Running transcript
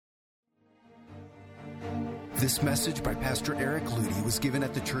This message by Pastor Eric Ludy was given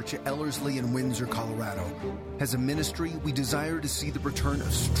at the church at Ellerslie in Windsor, Colorado. As a ministry, we desire to see the return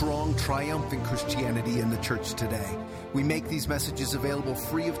of strong, triumphant Christianity in the church today. We make these messages available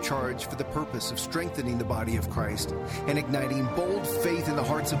free of charge for the purpose of strengthening the body of Christ and igniting bold faith in the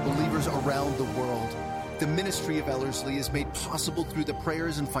hearts of believers around the world. The ministry of Ellerslie is made possible through the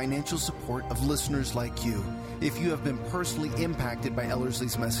prayers and financial support of listeners like you. If you have been personally impacted by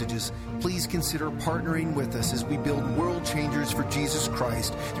Ellerslie's messages, please consider partnering with us as we build world changers for Jesus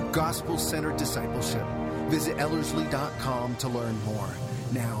Christ through gospel-centered discipleship. Visit Ellerslie.com to learn more.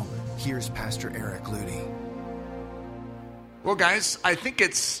 Now, here's Pastor Eric Ludy. Well, guys, I think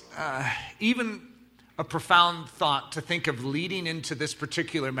it's even a profound thought to think of leading into this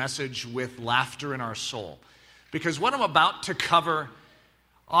particular message with laughter in our soul. Because what I'm about to cover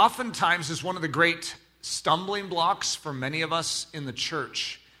oftentimes is one of the great stumbling blocks for many of us in the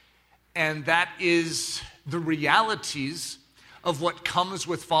church. And that is the realities of what comes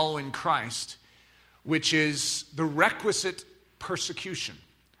with following Christ, which is the requisite persecution.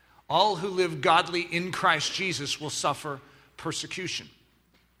 All who live godly in Christ Jesus will suffer persecution.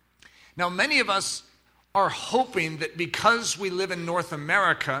 Now, many of us are hoping that because we live in North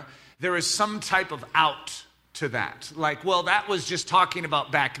America, there is some type of out to that. Like, well, that was just talking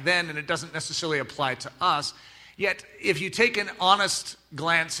about back then, and it doesn't necessarily apply to us. Yet, if you take an honest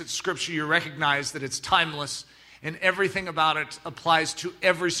glance at Scripture, you recognize that it's timeless, and everything about it applies to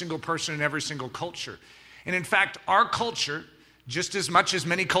every single person in every single culture. And in fact, our culture, just as much as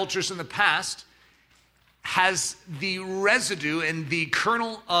many cultures in the past, has the residue and the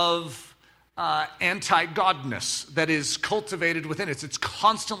kernel of anti-godness that is cultivated within it. It's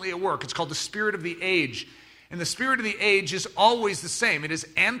constantly at work. It's called the spirit of the age. And the spirit of the age is always the same. It is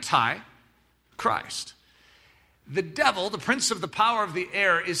anti-Christ. The devil, the prince of the power of the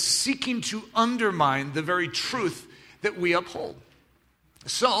air, is seeking to undermine the very truth that we uphold.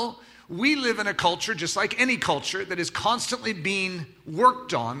 So, we live in a culture, just like any culture, that is constantly being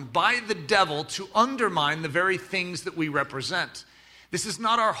worked on by the devil to undermine the very things that we represent. This is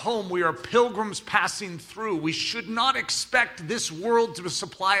not our home. We are pilgrims passing through. We should not expect this world to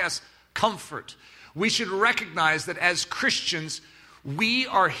supply us comfort. We should recognize that as Christians, we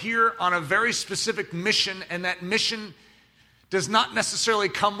are here on a very specific mission, and that mission does not necessarily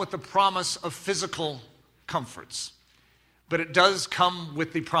come with the promise of physical comforts, but it does come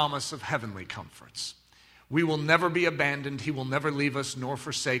with the promise of heavenly comforts. We will never be abandoned. He will never leave us nor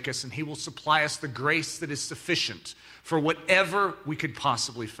forsake us, and He will supply us the grace that is sufficient for whatever we could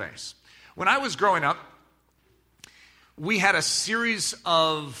possibly face. When I was growing up, we had a series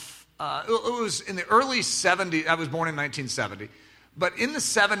of, it was in the early 70s, I was born in 1970, but in the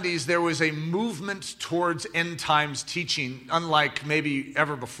 70s there was a movement towards end times teaching, unlike maybe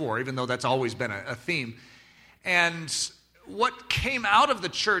ever before, even though that's always been a theme. And what came out of the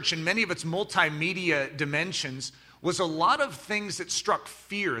church in many of its multimedia dimensions was a lot of things that struck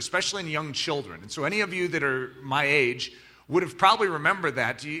fear, especially in young children. And so any of you that are my age would have probably remembered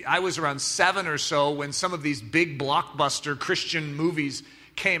that. I was around 7 or so when some of these big blockbuster Christian movies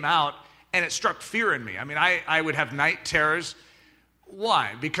came out, and it struck fear in me. I mean, I would have night terrors.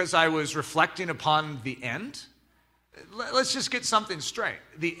 Why? Because I was reflecting upon the end? Let's just get something straight.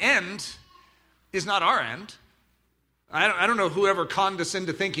 The end is not our end. I don't know whoever conned us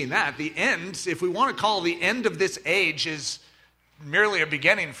into thinking that. The end, if we want to call the end of this age, is merely a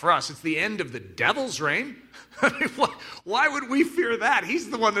beginning for us. It's the end of the devil's reign. Why would we fear that? He's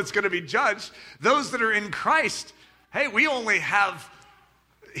the one that's going to be judged. Those that are in Christ, hey, we only have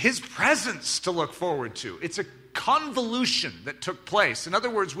His presence to look forward to. It's a convolution that took place. In other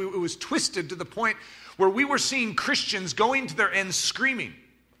words, it was twisted to the point where we were seeing Christians going to their end screaming.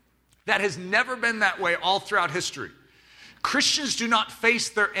 That has never been that way all throughout history. Christians do not face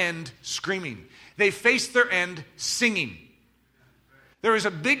their end screaming. They face their end singing. There is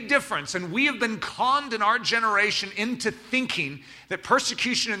a big difference, and we have been conned in our generation into thinking that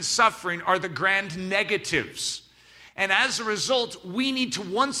persecution and suffering are the grand negatives. And as a result, we need to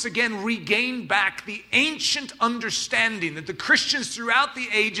once again regain back the ancient understanding that the Christians throughout the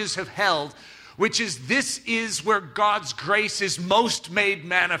ages have held, which is this is where God's grace is most made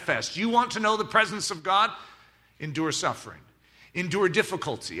manifest. You want to know the presence of God? Endure suffering. Endure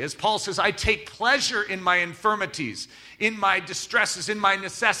difficulty. As Paul says, I take pleasure in my infirmities, in my distresses, in my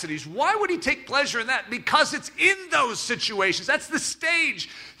necessities. Why would he take pleasure in that? Because it's in those situations. That's the stage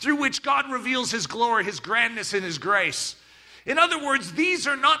through which God reveals His glory, His grandness, and His grace. In other words, these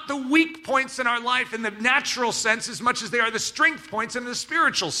are not the weak points in our life in the natural sense as much as they are the strength points in the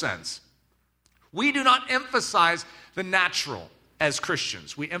spiritual sense. We do not emphasize the natural as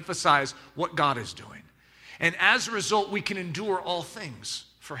Christians. We emphasize what God is doing. And as a result, we can endure all things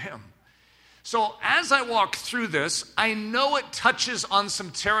for him. So as I walk through this, I know it touches on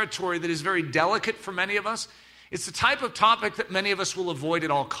some territory that is very delicate for many of us. It's the type of topic that many of us will avoid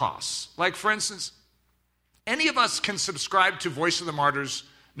at all costs. Like, for instance, any of us can subscribe to Voice of the Martyrs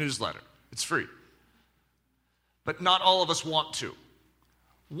newsletter. It's free. But not all of us want to.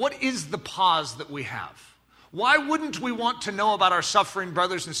 What is the pause that we have? Why wouldn't we want to know about our suffering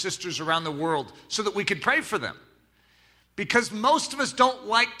brothers and sisters around the world so that we could pray for them? Because most of us don't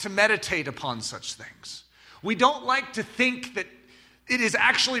like to meditate upon such things. We don't like to think that it is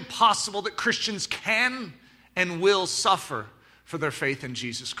actually possible that Christians can and will suffer for their faith in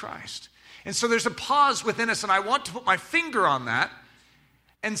Jesus Christ. And so there's a pause within us, and I want to put my finger on that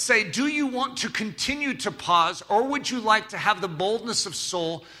and say, do you want to continue to pause, or would you like to have the boldness of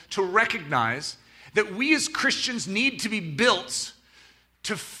soul to recognize that we as Christians need to be built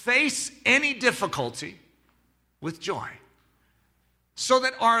to face any difficulty with joy? So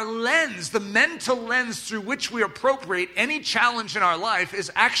that our lens, the mental lens through which we appropriate any challenge in our life,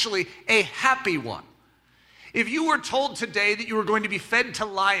 is actually a happy one. If you were told today that you were going to be fed to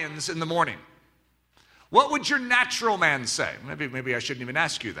lions in the morning, what would your natural man say? Maybe I shouldn't even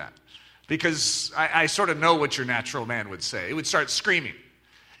ask you that, because I sort of know what your natural man would say. It would start screaming.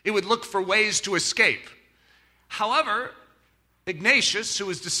 It would look for ways to escape. However, Ignatius, who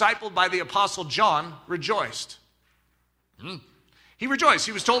was discipled by the Apostle John, rejoiced. He rejoiced.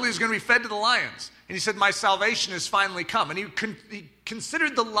 He was told he was going to be fed to the lions. And he said, my salvation has finally come. And he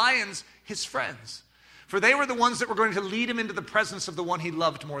considered the lions his friends, for they were the ones that were going to lead him into the presence of the one he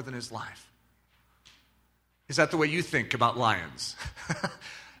loved more than his life. Is that the way you think about lions?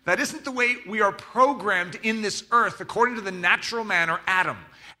 That isn't the way we are programmed in this earth according to the natural man, or Adam.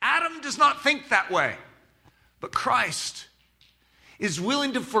 Adam does not think that way. But Christ is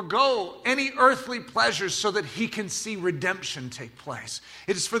willing to forego any earthly pleasures so that he can see redemption take place.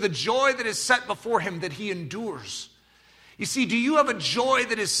 It is for the joy that is set before him that he endures. You see, do you have a joy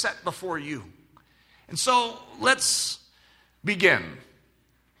that is set before you? And so let's begin.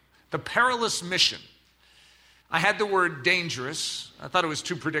 The perilous mission. I had the word dangerous. I thought it was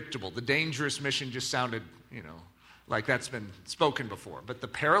too predictable. The dangerous mission just sounded, like that's been spoken before. But the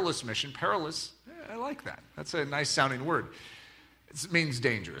perilous mission, perilous, I like that. That's a nice sounding word. It means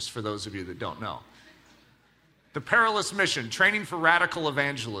dangerous for those of you that don't know. The perilous mission, training for radical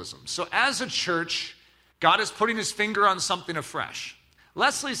evangelism. So as a church, God is putting his finger on something afresh.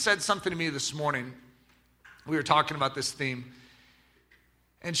 Leslie said something to me this morning. We were talking about this theme.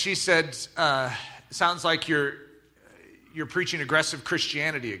 And she said, sounds like you're preaching aggressive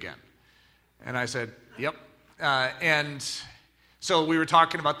Christianity again. And I said, yep. And so we were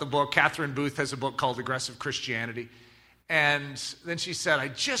talking about the book. Catherine Booth has a book called Aggressive Christianity. And then she said, I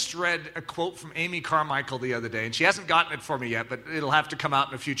just read a quote from Amy Carmichael the other day, and she hasn't gotten it for me yet, but it'll have to come out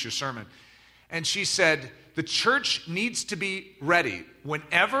in a future sermon. And she said, the church needs to be ready.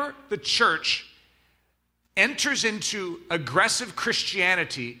 Whenever the church enters into aggressive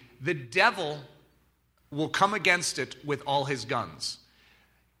Christianity, the devil will come against it with all his guns.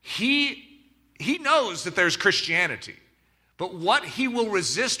 He knows that there's Christianity, but what he will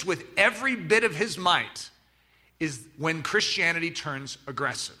resist with every bit of his might is when Christianity turns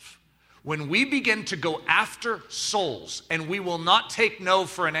aggressive. When we begin to go after souls and we will not take no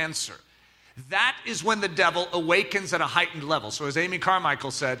for an answer, that is when the devil awakens at a heightened level. So as Amy Carmichael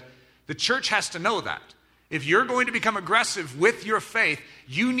said, the church has to know that. If you're going to become aggressive with your faith,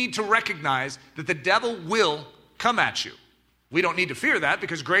 you need to recognize that the devil will come at you. We don't need to fear that,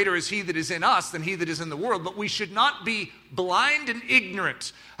 because greater is he that is in us than he that is in the world. But we should not be blind and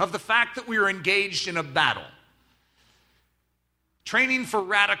ignorant of the fact that we are engaged in a battle. Training for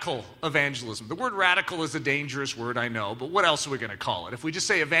radical evangelism. The word radical is a dangerous word, I know, but what else are we going to call it? If we just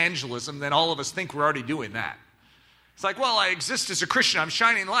say evangelism, then all of us think we're already doing that. It's like, well, I exist as a Christian. I'm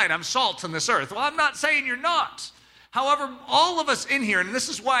shining light. I'm salt on this earth. Well, I'm not saying you're not. However, all of us in here, and this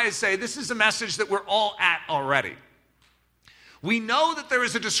is why I say this is a message that we're all at already. We know that there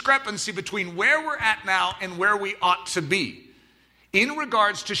is a discrepancy between where we're at now and where we ought to be in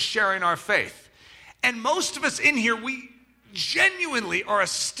regards to sharing our faith. And most of us in here, we genuinely are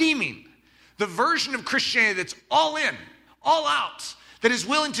esteeming the version of Christianity that's all in, all out, that is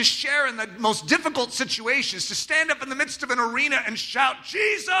willing to share in the most difficult situations, to stand up in the midst of an arena and shout,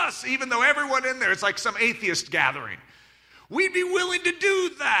 Jesus, even though everyone in there is like some atheist gathering. We'd be willing to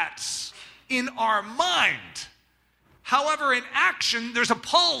do that in our mind. However, in action, there's a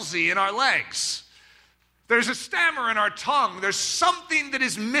palsy in our legs. There's a stammer in our tongue. There's something that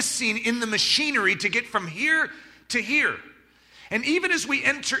is missing in the machinery to get from here to here. And even as we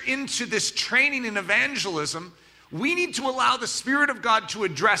enter into this training in evangelism, we need to allow the Spirit of God to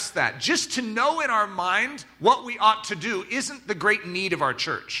address that. Just to know in our mind what we ought to do isn't the great need of our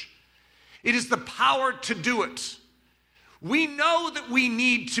church. It is the power to do it. We know that we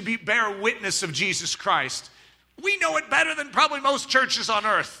need to bear witness of Jesus Christ. We know it better than probably most churches on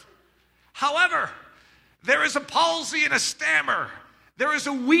earth. However, there is a palsy and a stammer. There is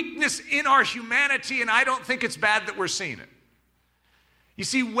a weakness in our humanity, and I don't think it's bad that we're seeing it. You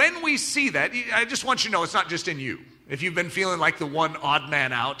see, when we see that, I just want you to know it's not just in you. If you've been feeling like the one odd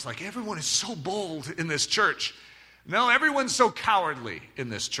man out, like everyone is so bold in this church. No, everyone's so cowardly in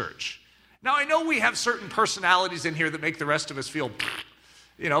this church. Now, I know we have certain personalities in here that make the rest of us feel,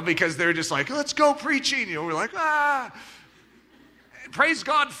 because they're just like, let's go preaching. We're like, Praise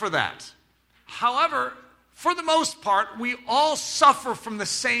God for that. However, for the most part, we all suffer from the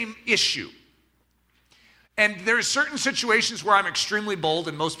same issue. And there's certain situations where I'm extremely bold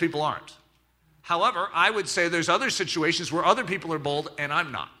and most people aren't. However, I would say there's other situations where other people are bold and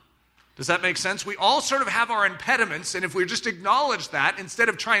I'm not. Does that make sense? We all sort of have our impediments, and if we just acknowledge that, instead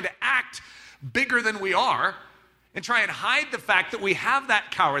of trying to act bigger than we are and try and hide the fact that we have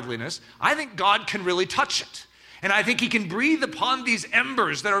that cowardliness, I think God can really touch it. And I think he can breathe upon these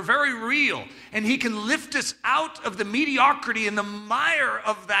embers that are very real, and he can lift us out of the mediocrity and the mire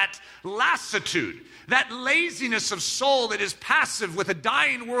of that lassitude, that laziness of soul that is passive with a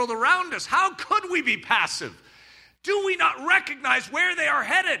dying world around us. How could we be passive? Do we not recognize where they are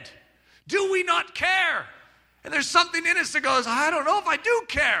headed? Do we not care? And there's something in us that goes, I don't know if I do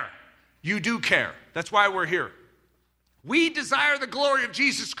care. You do care. That's why we're here. We desire the glory of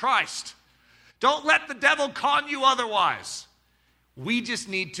Jesus Christ. Don't let the devil con you otherwise. We just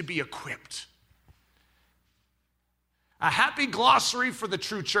need to be equipped. A happy glossary for the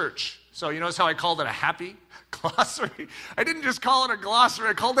true church. So you notice how I called it a happy glossary? I didn't just call it a glossary.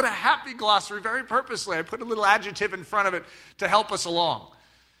 I called it a happy glossary very purposely. I put a little adjective in front of it to help us along.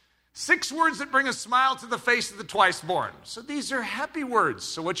 6 words that bring a smile to the face of the twice born. So these are happy words.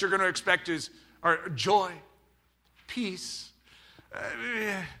 So what you're going to expect are joy, peace.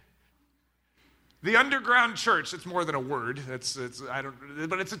 The underground church, it's more than a word.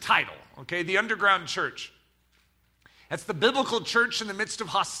 But it's a title, okay? The underground church. That's the biblical church in the midst of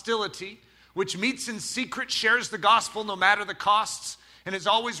hostility, which meets in secret, shares the gospel no matter the costs, and is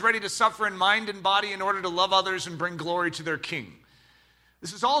always ready to suffer in mind and body in order to love others and bring glory to their King.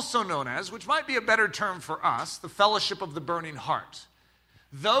 This is also known as, which might be a better term for us, the fellowship of the burning heart.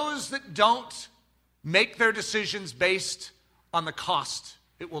 Those that don't make their decisions based on the cost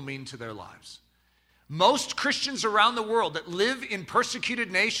it will mean to their lives. Most Christians around the world that live in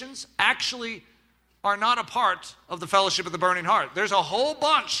persecuted nations actually are not a part of the fellowship of the burning heart. There's a whole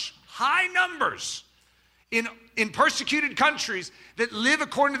bunch, high numbers, in persecuted countries that live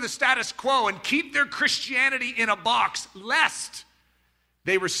according to the status quo and keep their Christianity in a box, lest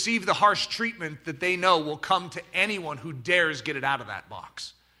they receive the harsh treatment that they know will come to anyone who dares get it out of that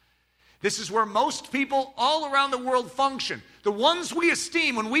box. This is where most people all around the world function. The ones we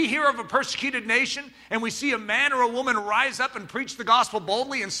esteem, when we hear of a persecuted nation and we see a man or a woman rise up and preach the gospel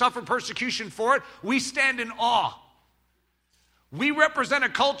boldly and suffer persecution for it, we stand in awe. We represent a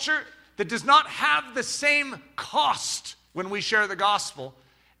culture that does not have the same cost when we share the gospel,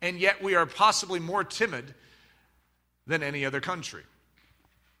 and yet we are possibly more timid than any other country.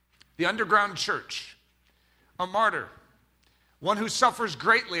 The underground church, a martyr, one who suffers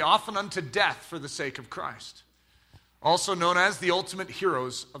greatly, often unto death for the sake of Christ. Also known as the ultimate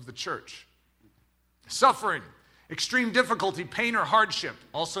heroes of the church. Suffering, extreme difficulty, pain, or hardship,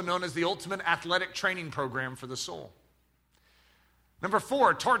 also known as the ultimate athletic training program for the soul. Number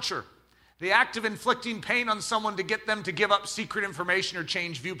 4, torture. The act of inflicting pain on someone to get them to give up secret information or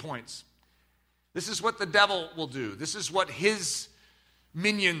change viewpoints. This is what the devil will do. This is what his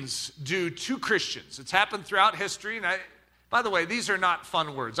minions do to Christians. It's happened throughout history. And by the way, these are not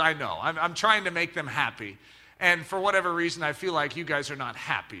fun words. I know. I'm trying to make them happy. And for whatever reason, I feel like you guys are not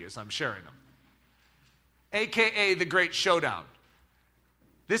happy as I'm sharing them. AKA the Great Showdown.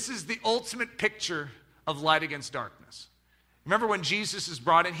 This is the ultimate picture of light against darkness. Remember when Jesus is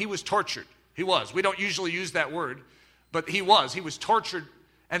brought in, he was tortured. He was. We don't usually use that word, but he was. He was tortured,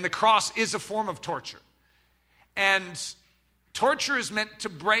 and the cross is a form of torture. And torture is meant to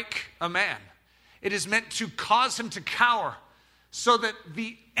break a man. It is meant to cause him to cower so that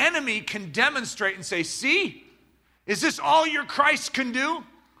the enemy can demonstrate and say, see, is this all your Christ can do?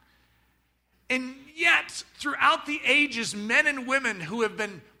 And yet, throughout the ages, men and women who have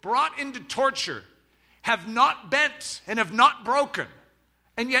been brought into torture have not bent and have not broken.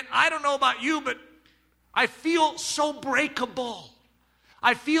 And yet, I don't know about you, but I feel so breakable.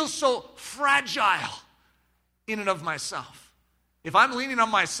 I feel so fragile in and of myself. If I'm leaning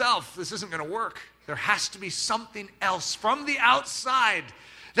on myself, this isn't going to work. There has to be something else from the outside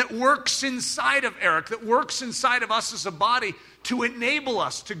that works inside of Eric, that works inside of us as a body to enable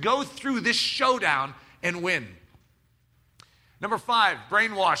us to go through this showdown and win. Number 5,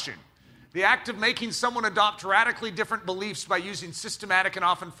 brainwashing. The act of making someone adopt radically different beliefs by using systematic and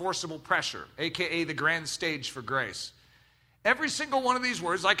often forcible pressure, aka the grand stage for grace. Every single one of these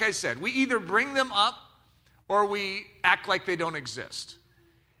words, like I said, we either bring them up or we act like they don't exist.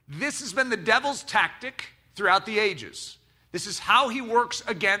 This has been the devil's tactic throughout the ages. This is how he works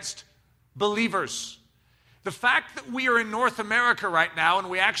against believers. The fact that we are in North America right now and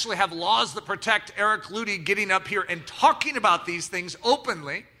we actually have laws that protect Eric Ludy getting up here and talking about these things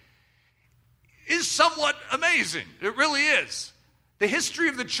openly is somewhat amazing. It really is. The history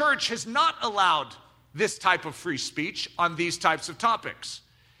of the church has not allowed this type of free speech on these types of topics.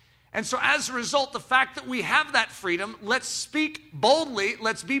 And so as a result, the fact that we have that freedom, let's speak boldly,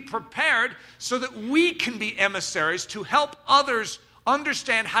 let's be prepared so that we can be emissaries to help others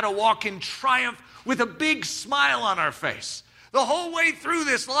understand how to walk in triumph with a big smile on our face. The whole way through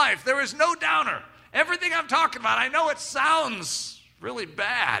this life, there is no downer. Everything I'm talking about, I know it sounds really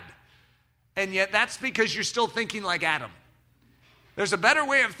bad. And yet that's because you're still thinking like Adam. There's a better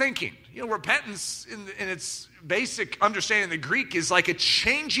way of thinking. Repentance in its basic understanding in the Greek is like a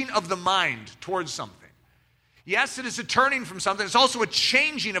changing of the mind towards something. Yes, it is a turning from something. It's also a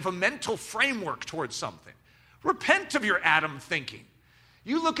changing of a mental framework towards something. Repent of your Adam thinking.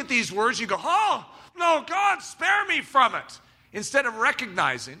 You look at these words, you go, oh, no, God, spare me from it. Instead of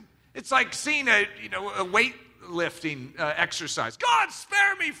recognizing, it's like seeing a weightlifting exercise. God,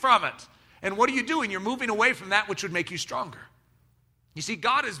 spare me from it. And what are you doing? You're moving away from that which would make you stronger. You see,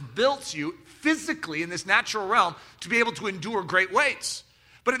 God has built you physically in this natural realm to be able to endure great weights.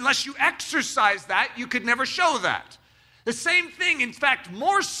 But unless you exercise that, you could never show that. The same thing, in fact,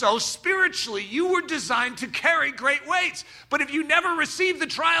 more so spiritually, you were designed to carry great weights. But if you never receive the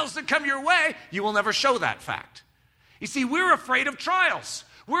trials that come your way, you will never show that fact. You see, we're afraid of trials.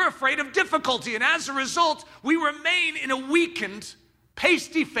 We're afraid of difficulty. And as a result, we remain in a weakened,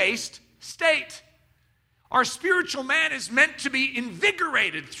 pasty-faced state. Our spiritual man is meant to be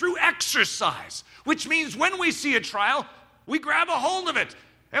invigorated through exercise, which means when we see a trial, we grab a hold of it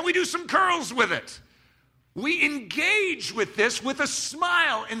and we do some curls with it. We engage with this with a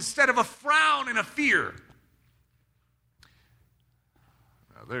smile instead of a frown and a fear.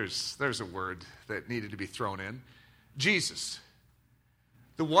 Now, there's a word that needed to be thrown in. Jesus.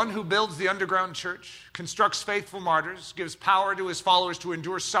 The one who builds the underground church, constructs faithful martyrs, gives power to his followers to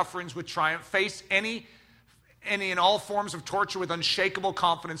endure sufferings with triumph, face any and all forms of torture with unshakable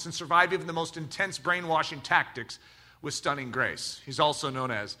confidence, and survive even the most intense brainwashing tactics with stunning grace. He's also known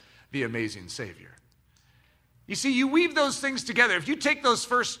as the amazing Savior. You see, you weave those things together. If you take those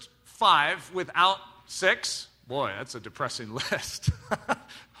first 5 without 6, boy, that's a depressing list.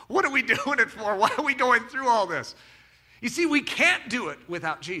 What are we doing it for? Why are we going through all this? You see, we can't do it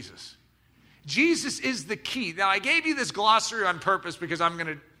without Jesus. Jesus is the key. Now, I gave you this glossary on purpose because I'm going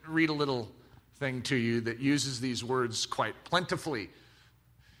to read a little thing to you that uses these words quite plentifully.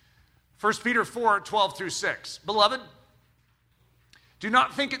 1 Peter 4:12-6. Beloved, do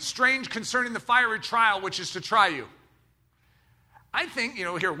not think it strange concerning the fiery trial which is to try you. I think,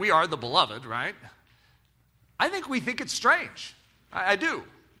 here we are the beloved, right? I think we think it's strange. I do.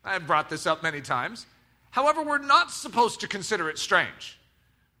 I've brought this up many times. However, we're not supposed to consider it strange,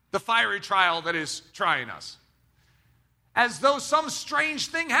 the fiery trial that is trying us, as though some strange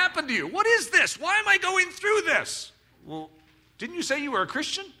thing happened to you. What is this? Why am I going through this? Well, didn't you say you were a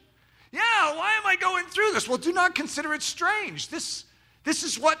Christian? Yeah, why am I going through this? Well, do not consider it strange. This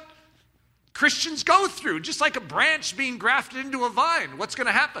is what Christians go through, just like a branch being grafted into a vine. What's going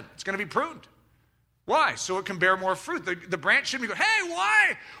to happen? It's going to be pruned. Why? So it can bear more fruit. The branch shouldn't be going, hey,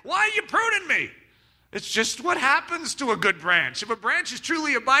 why? Why are you pruning me? It's just what happens to a good branch. If a branch is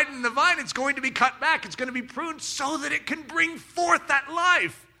truly abiding in the vine, it's going to be cut back. It's going to be pruned so that it can bring forth that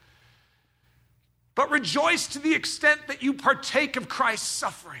life. But rejoice to the extent that you partake of Christ's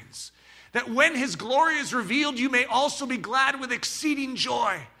sufferings, that when his glory is revealed, you may also be glad with exceeding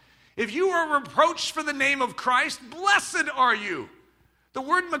joy. If you are reproached for the name of Christ, blessed are you. The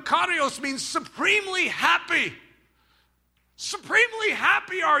word makarios means supremely happy. Supremely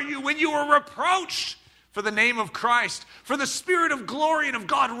happy are you when you are reproached for the name of Christ, for the Spirit of glory and of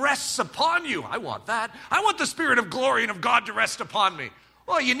God rests upon you. I want that. I want the Spirit of glory and of God to rest upon me.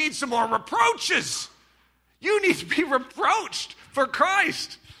 Well, you need some more reproaches. You need to be reproached for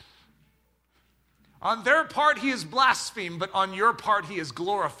Christ. On their part he is blasphemed, but on your part he is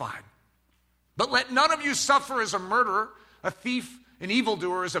glorified. But let none of you suffer as a murderer, a thief, an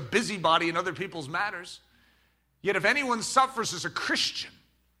evildoer, as a busybody in other people's matters. Yet if anyone suffers as a Christian,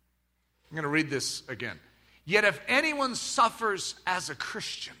 I'm going to read this again. Yet if anyone suffers as a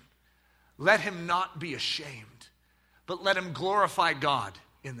Christian, let him not be ashamed, but let him glorify God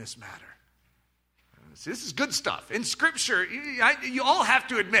in this matter. This is good stuff. In Scripture, you all have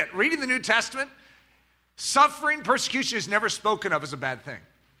to admit, reading the New Testament, suffering, persecution is never spoken of as a bad thing.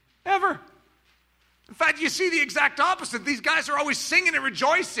 Ever. In fact, you see the exact opposite. These guys are always singing and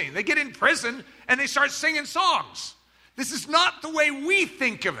rejoicing. They get in prison and they start singing songs. This is not the way we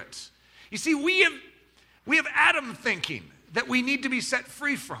think of it. You see, we have Adam thinking that we need to be set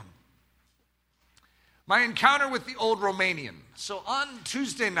free from. My encounter with the old Romanian. So on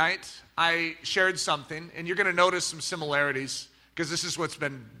Tuesday night, I shared something, and you're going to notice some similarities because this is what's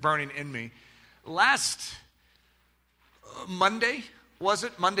been burning in me. Last Monday, was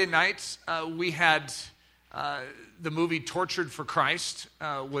it? Monday night, we had the movie Tortured for Christ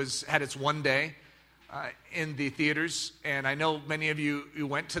had its one day in the theaters, and I know many of you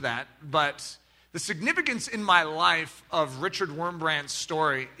went to that, but the significance in my life of Richard Wurmbrand's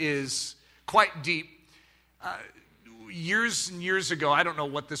story is quite deep. Years and years ago, I don't know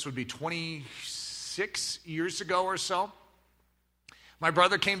what this would be, 26 years ago or so, my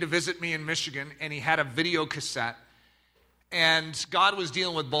brother came to visit me in Michigan, and he had a video cassette, and God was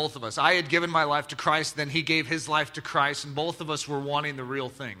dealing with both of us. I had given my life to Christ, then he gave his life to Christ, and both of us were wanting the real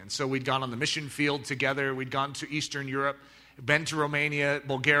thing. And so we'd gone on the mission field together, we'd gone to Eastern Europe, been to Romania,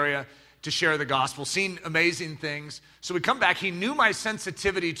 Bulgaria, to share the gospel, seen amazing things. So we come back, he knew my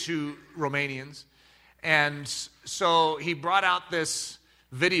sensitivity to Romanians, and so he brought out this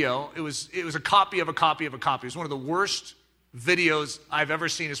video. It was a copy of a copy of a copy. It was one of the worst videos I've ever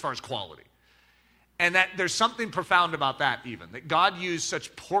seen as far as quality. And that there's something profound about that even, that God used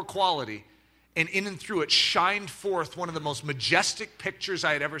such poor quality and in and through it shined forth one of the most majestic pictures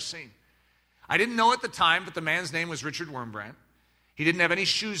I had ever seen. I didn't know at the time, but the man's name was Richard Wurmbrand. He didn't have any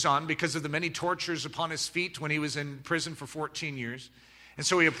shoes on because of the many tortures upon his feet when he was in prison for 14 years. And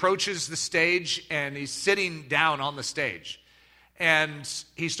so he approaches the stage, and he's sitting down on the stage. And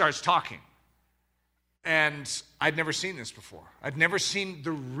he starts talking. And I'd never seen this before. I'd never seen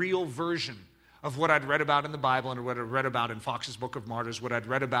the real version of what I'd read about in the Bible and what I'd read about in Fox's Book of Martyrs, what I'd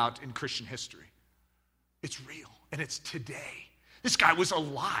read about in Christian history. It's real, and it's today. This guy was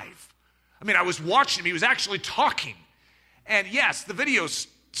alive. I mean, I was watching him. He was actually talking. And yes, the video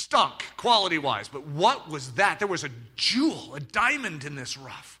stunk quality-wise, but what was that? There was a jewel, a diamond in this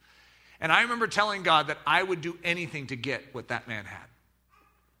rough. And I remember telling God that I would do anything to get what that man had.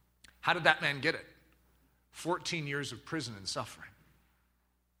 How did that man get it? 14 years of prison and suffering.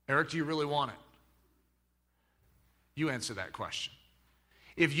 Eric, do you really want it? You answer that question.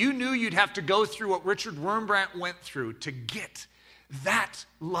 If you knew you'd have to go through what Richard Wurmbrand went through to get that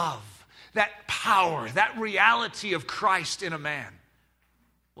love, that power, that reality of Christ in a man,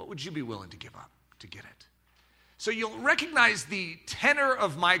 what would you be willing to give up to get it? So you'll recognize the tenor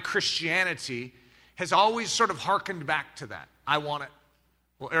of my Christianity has always sort of hearkened back to that. I want it.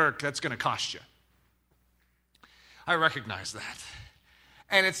 Well, Eric, that's going to cost you. I recognize that.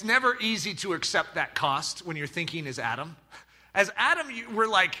 And it's never easy to accept that cost when you're thinking as Adam. As Adam, we're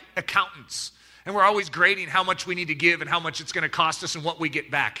like accountants, and we're always grading how much we need to give and how much it's going to cost us and what we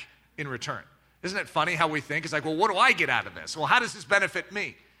get back in return. Isn't it funny how we think? It's like, well, what do I get out of this? Well, how does this benefit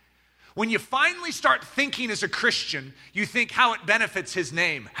me? When you finally start thinking as a Christian, you think how it benefits his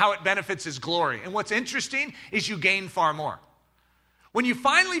name, how it benefits his glory. And what's interesting is you gain far more. When you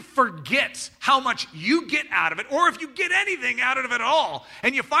finally forget how much you get out of it, or if you get anything out of it at all,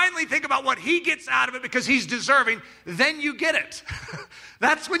 and you finally think about what he gets out of it because he's deserving, then you get it.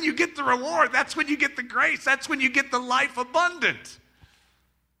 That's when you get the reward. That's when you get the grace. That's when you get the life abundant.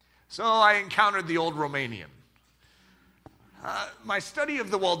 So I encountered the old Romanian. My study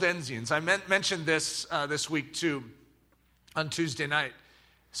of the Waldensians, I mentioned this this week too, on Tuesday night.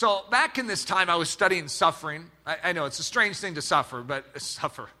 So back in this time, I was studying suffering. I know it's a strange thing to suffer, but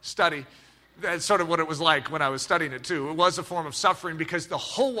study. That's sort of what it was like when I was studying it too. It was a form of suffering because the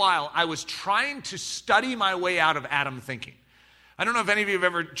whole while I was trying to study my way out of Adam thinking. I don't know if any of you have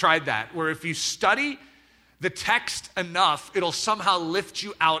ever tried that, where if you study the text enough, it'll somehow lift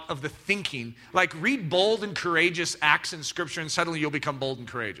you out of the thinking. Like read bold and courageous acts in Scripture and suddenly you'll become bold and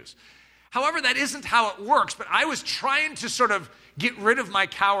courageous. However, that isn't how it works, but I was trying to sort of get rid of my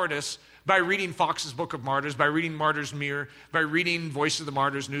cowardice by reading Fox's Book of Martyrs, by reading Martyr's Mirror, by reading Voice of the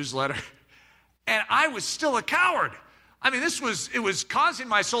Martyrs newsletter. And I was still a coward. I mean, it was causing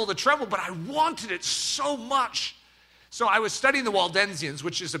my soul to tremble, but I wanted it so much. So I was studying the Waldensians,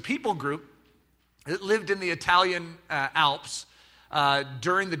 which is a people group that lived in the Italian Alps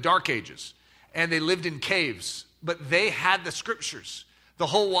during the Dark Ages. And they lived in caves, but they had the scriptures the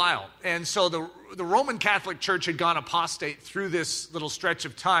whole while. And so the Roman Catholic Church had gone apostate through this little stretch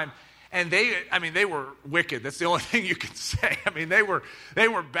of time. And they were wicked. That's the only thing you can say. I mean, they were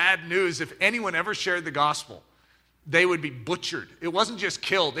bad news. If anyone ever shared the gospel, they would be butchered. It wasn't just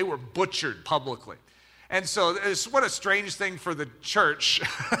killed, they were butchered publicly. And so what a strange thing for the church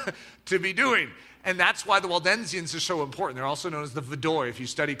to be doing. And that's why the Waldensians are so important. They're also known as the Vadoi if you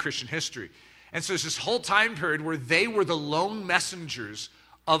study Christian history. And so there's this whole time period where they were the lone messengers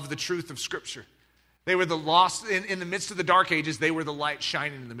of the truth of Scripture. They were the lost, in the midst of the Dark Ages, they were the light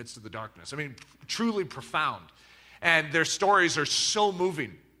shining in the midst of the darkness. I mean, truly profound. And their stories are so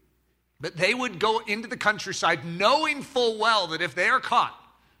moving. But they would go into the countryside knowing full well that if they are caught,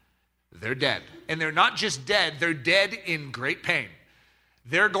 they're dead. And they're not just dead, they're dead in great pain.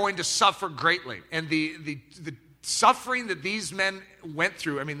 They're going to suffer greatly. And the suffering that these men went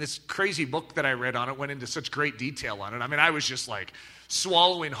through, I mean, this crazy book that I read on it went into such great detail on it. I mean, I was just like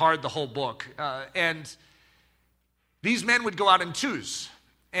swallowing hard the whole book. And these men would go out in twos.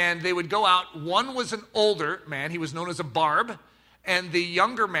 And they would go out. One was an older man. He was known as a barb. And the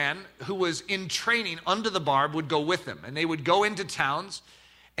younger man who was in training under the barb would go with them. And they would go into towns.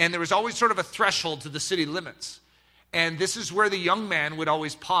 And there was always sort of a threshold to the city limits. And this is where the young man would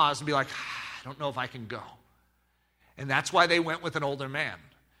always pause and be like, I don't know if I can go. And that's why they went with an older man.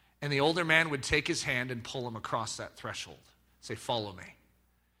 And the older man would take his hand and pull him across that threshold. Say, follow me.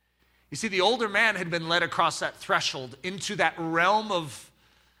 You see, the older man had been led across that threshold into that realm of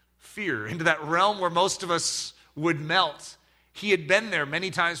fear, into that realm where most of us would melt. He had been there many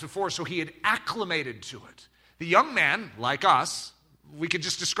times before, so he had acclimated to it. The young man, like us, we could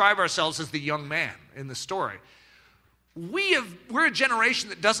just describe ourselves as the young man in the story. We're a generation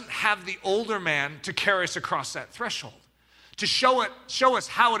that doesn't have the older man to carry us across that threshold, to show us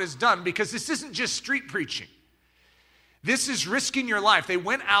how it is done, because this isn't just street preaching. This is risking your life. They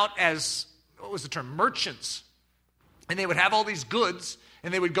went out as, what was the term, merchants. And they would have all these goods,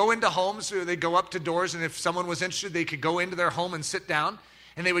 and they would go into homes, or they'd go up to doors, and if someone was interested, they could go into their home and sit down,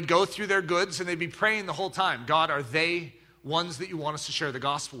 and they would go through their goods, and they'd be praying the whole time, God, are they ones that you want us to share the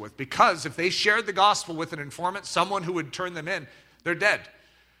gospel with? Because if they shared the gospel with an informant, someone who would turn them in, they're dead.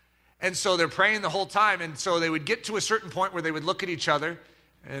 And so they're praying the whole time, and so they would get to a certain point where they would look at each other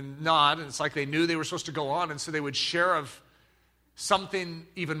and nod, and it's like they knew they were supposed to go on, and so they would share of something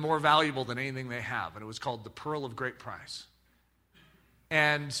even more valuable than anything they have, and it was called the pearl of great price.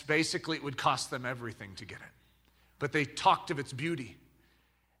 And basically it would cost them everything to get it. But they talked of its beauty.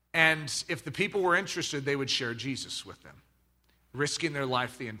 And if the people were interested, they would share Jesus with them, risking their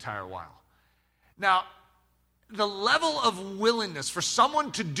life the entire while. Now, the level of willingness for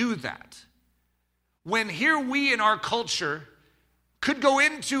someone to do that, when here we in our culture could go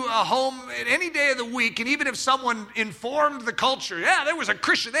into a home at any day of the week, and even if someone informed the culture, yeah, there was a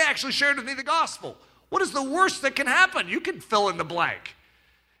Christian, they actually shared with me the gospel. What is the worst that can happen? You can fill in the blank.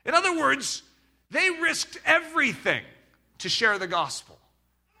 In other words, they risked everything to share the gospel.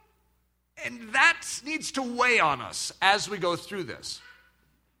 And that needs to weigh on us as we go through this.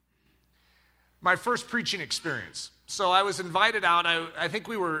 My first preaching experience. So I was invited out. I think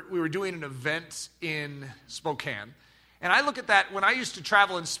we were doing an event in Spokane. And I look at that, when I used to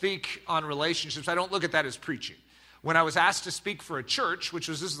travel and speak on relationships, I don't look at that as preaching. When I was asked to speak for a church,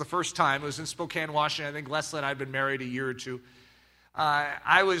 this is the first time, it was in Spokane, Washington. I think Leslie and I had been married a year or two.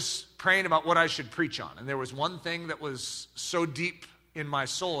 I was praying about what I should preach on. And there was one thing that was so deep in my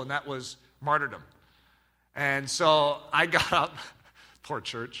soul, and that was martyrdom. And so I got up, poor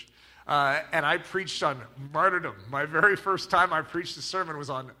church, and I preached on martyrdom. My very first time I preached a sermon was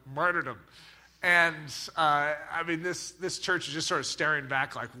on martyrdom. And this church is just sort of staring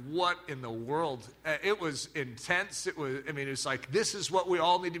back like, what in the world? It was intense. It was like, this is what we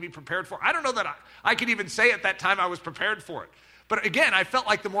all need to be prepared for. I don't know that I could even say at that time I was prepared for it. But again, I felt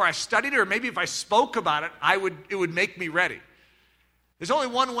like the more I studied it, or maybe if I spoke about it, it would make me ready. There's only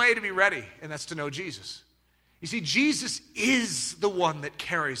one way to be ready, and that's to know Jesus. You see, Jesus is the one that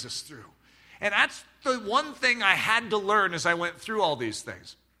carries us through. And that's the one thing I had to learn as I went through all these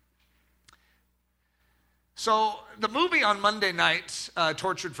things. So the movie on Monday night,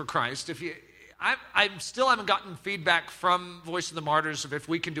 Tortured for Christ, I still haven't gotten feedback from Voice of the Martyrs of if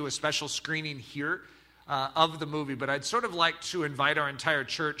we can do a special screening here of the movie, but I'd sort of like to invite our entire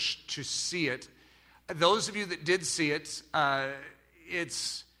church to see it. Those of you that did see it,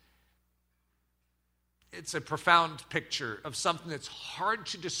 it's a profound picture of something that's hard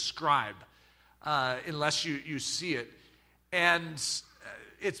to describe unless you see it. And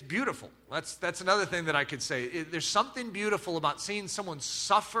it's beautiful. That's another thing that I could say. There's something beautiful about seeing someone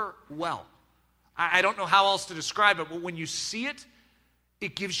suffer well. I don't know how else to describe it, but when you see it,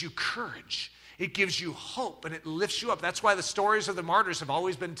 it gives you courage. It gives you hope, and it lifts you up. That's why the stories of the martyrs have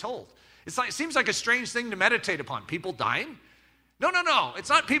always been told. It seems like a strange thing to meditate upon. People dying? No. It's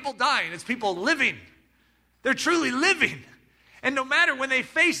not people dying. It's people living. They're truly living. And no matter when they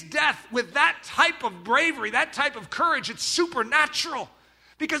face death with that type of bravery, that type of courage, it's supernatural.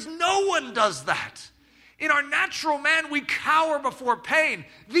 Because no one does that. In our natural man, we cower before pain.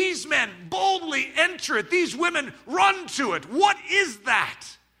 These men boldly enter it. These women run to it. What is that?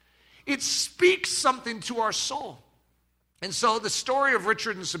 It speaks something to our soul. And so the story of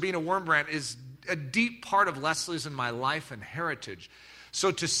Richard and Sabina Wurmbrand is a deep part of Leslie's and my life and heritage.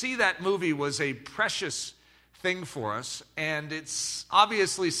 So to see that movie was a precious thing for us. And it's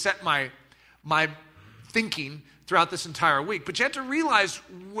obviously set my thinking throughout this entire week. But you have to realize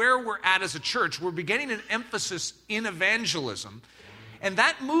where we're at as a church. We're beginning an emphasis in evangelism. And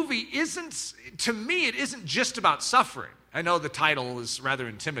that movie isn't, to me, it isn't just about suffering. I know the title is rather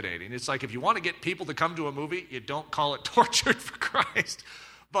intimidating. It's like if you want to get people to come to a movie, you don't call it Tortured for Christ.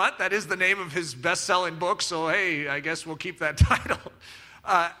 But that is the name of his best-selling book, so hey, I guess we'll keep that title.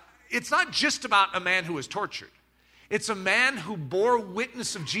 It's not just about a man who was tortured. It's a man who bore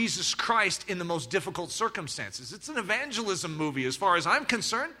witness of Jesus Christ in the most difficult circumstances. It's an evangelism movie as far as I'm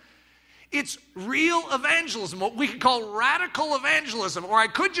concerned. It's real evangelism, what we could call radical evangelism, or I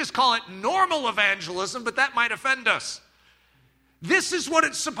could just call it normal evangelism, but that might offend us. This is what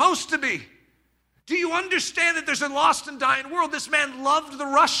it's supposed to be. Do you understand that there's a lost and dying world? This man loved the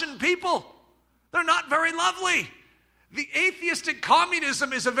Russian people. They're not very lovely. The atheistic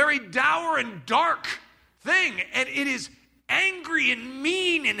communism is a very dour and dark thing, and it is angry and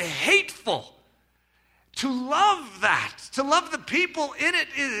mean and hateful. To love that, to love the people in it,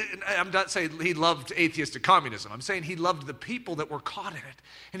 I'm not saying he loved atheistic communism. I'm saying he loved the people that were caught in it,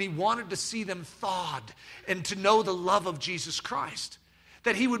 and he wanted to see them thawed and to know the love of Jesus Christ,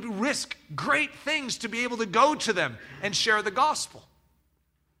 that he would risk great things to be able to go to them and share the gospel.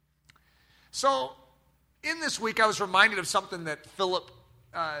 So in this week, I was reminded of something that Philip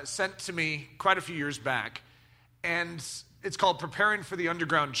sent to me quite a few years back, and it's called Preparing for the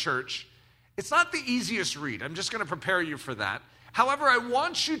Underground Church. It's not the easiest read. I'm just going to prepare you for that. However, I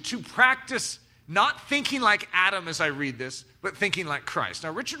want you to practice not thinking like Adam as I read this, but thinking like Christ.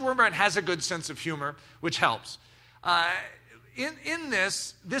 Now, Richard Wurmbrand has a good sense of humor, which helps. In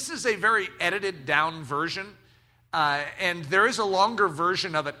this is a very edited down version, and there is a longer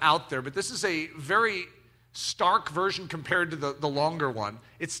version of it out there, but this is a very stark version compared to the longer one.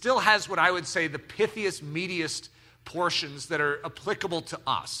 It still has what I would say the pithiest, meatiest portions that are applicable to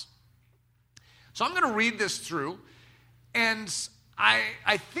us. So I'm going to read this through, and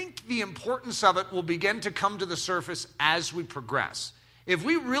I think the importance of it will begin to come to the surface as we progress. If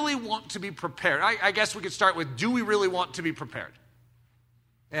we really want to be prepared, I guess we could start with, do we really want to be prepared?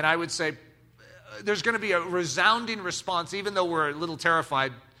 And I would say there's going to be a resounding response, even though we're a little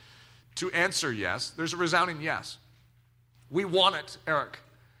terrified to answer yes. There's a resounding yes. We want it, Eric.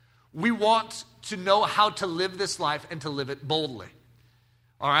 We want to know how to live this life and to live it boldly.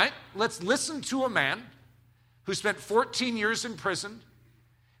 All right? Let's listen to a man who spent 14 years in prison,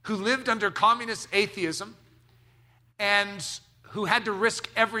 who lived under communist atheism, and who had to risk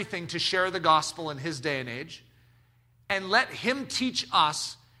everything to share the gospel in his day and age, and let him teach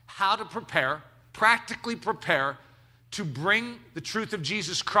us how to prepare, practically prepare, to bring the truth of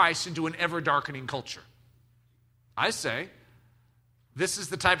Jesus Christ into an ever-darkening culture. I say, this is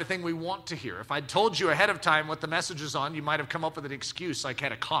the type of thing we want to hear. If I'd told you ahead of time what the message is on, you might have come up with an excuse like I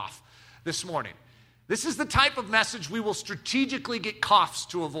had a cough this morning. This is the type of message we will strategically get coughs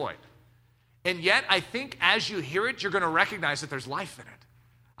to avoid. And yet, I think as you hear it, you're going to recognize that there's life in it.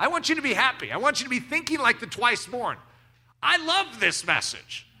 I want you to be happy. I want you to be thinking like the twice born. I love this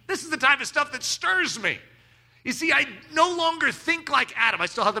message. This is the type of stuff that stirs me. You see, I no longer think like Adam. I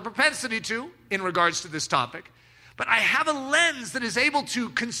still have the propensity to in regards to this topic. But I have a lens that is able to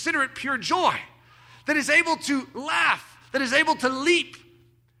consider it pure joy, that is able to laugh, that is able to leap.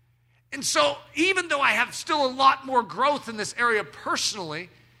 And so even though I have still a lot more growth in this area personally,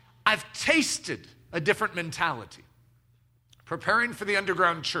 I've tasted a different mentality. Preparing for the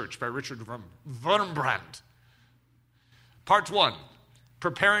Underground Church by Richard Wurmbrand. Part 1,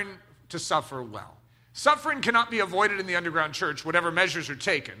 preparing to suffer well. Suffering cannot be avoided in the underground church, whatever measures are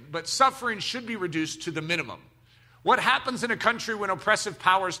taken, but suffering should be reduced to the minimum. What happens in a country when oppressive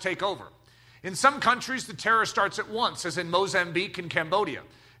powers take over? In some countries, the terror starts at once, as in Mozambique and Cambodia.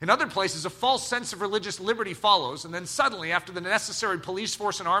 In other places, a false sense of religious liberty follows, and then suddenly, after the necessary police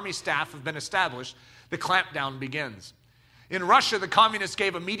force and army staff have been established, the clampdown begins. In Russia, the communists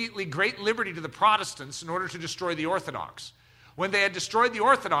gave immediately great liberty to the Protestants in order to destroy the Orthodox. When they had destroyed the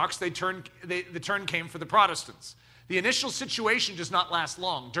Orthodox, the turn came for the Protestants. The initial situation does not last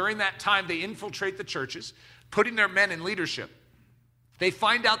long. During that time, they infiltrate the churches, putting their men in leadership. They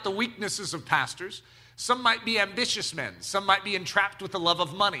find out the weaknesses of pastors. Some might be ambitious men. Some might be entrapped with the love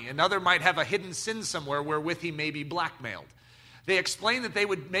of money. Another might have a hidden sin somewhere wherewith he may be blackmailed. They explain that they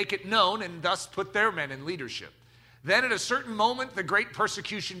would make it known and thus put their men in leadership. Then at a certain moment, the great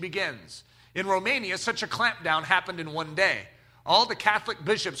persecution begins. In Romania, such a clampdown happened in one day. All the Catholic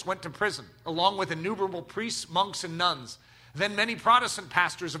bishops went to prison, along with innumerable priests, monks, and nuns. Then many Protestant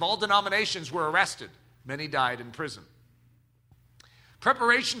pastors of all denominations were arrested. Many died in prison.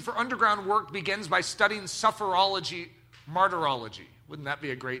 Preparation for underground work begins by studying sufferology, martyrology. Wouldn't that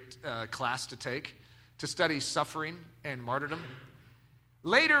be a great class to take, to study suffering and martyrdom?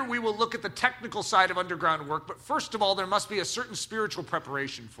 Later, we will look at the technical side of underground work, but first of all, there must be a certain spiritual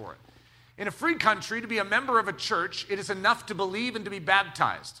preparation for it. In a free country, to be a member of a church, it is enough to believe and to be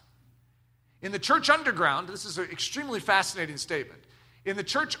baptized. In the church underground, this is an extremely fascinating statement. In the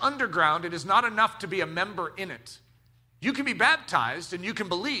church underground, it is not enough to be a member in it. You can be baptized and you can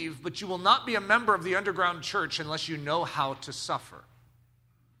believe, but you will not be a member of the underground church unless you know how to suffer.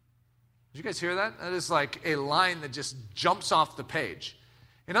 Did you guys hear that? That is like a line that just jumps off the page.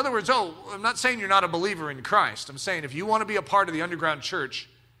 In other words, I'm not saying you're not a believer in Christ. I'm saying if you want to be a part of the underground church,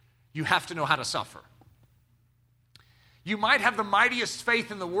 you have to know how to suffer. You might have the mightiest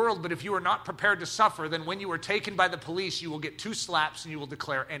faith in the world, but if you are not prepared to suffer, then when you are taken by the police, you will get 2 slaps and you will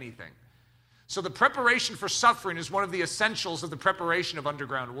declare anything. So the preparation for suffering is one of the essentials of the preparation of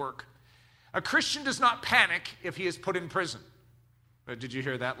underground work. A Christian does not panic if he is put in prison. Did you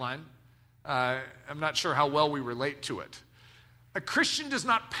hear that line? I'm not sure how well we relate to it. A Christian does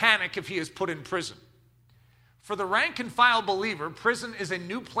not panic if he is put in prison. For the rank and file believer, prison is a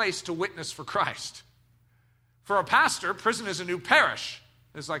new place to witness for Christ. For a pastor, prison is a new parish.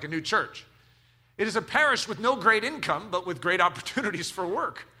 It's like a new church. It is a parish with no great income, but with great opportunities for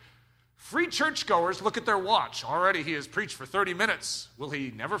work. Free churchgoers look at their watch. Already he has preached for 30 minutes. Will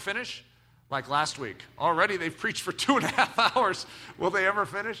he never finish? Like last week. Already they've preached for 2.5 hours. Will they ever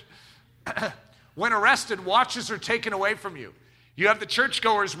finish? When arrested, watches are taken away from you. You have the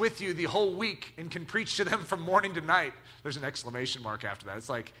churchgoers with you the whole week and can preach to them from morning to night. There's an exclamation mark after that. It's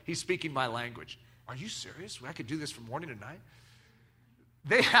like, he's speaking my language. Are you serious? I could do this from morning to night?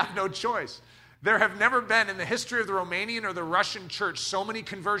 They have no choice. There have never been in the history of the Romanian or the Russian church so many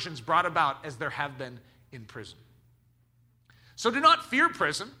conversions brought about as there have been in prison. So do not fear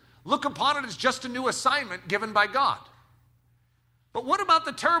prison. Look upon it as just a new assignment given by God. But what about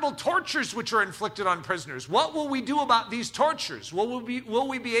the terrible tortures which are inflicted on prisoners? What will we do about these tortures? Will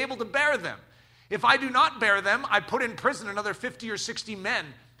we be able to bear them? If I do not bear them, I put in prison another 50 or 60 men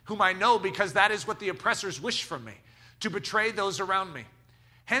whom I know, because that is what the oppressors wish from me, to betray those around me.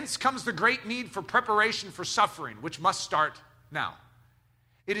 Hence comes the great need for preparation for suffering, which must start now.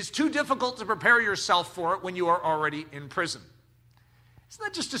 It is too difficult to prepare yourself for it when you are already in prison. Isn't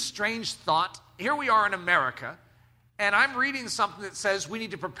that just a strange thought? Here we are in America, and I'm reading something that says we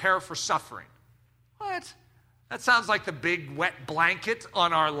need to prepare for suffering. What? That sounds like the big wet blanket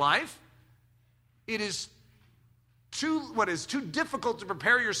on our life. It is too difficult to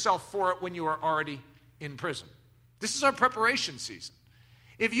prepare yourself for it when you are already in prison. This is our preparation season.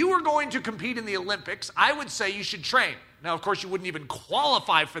 If you were going to compete in the Olympics, I would say you should train. Now, of course, you wouldn't even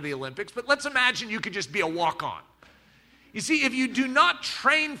qualify for the Olympics, but let's imagine you could just be a walk-on. You see, if you do not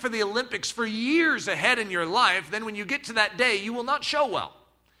train for the Olympics for years ahead in your life, then when you get to that day, you will not show well.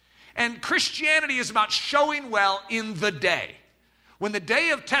 And Christianity is about showing well in the day. When the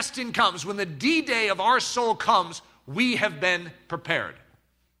day of testing comes, when the D-Day of our soul comes, we have been prepared.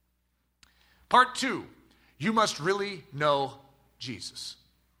 Part 2, you must really know Jesus.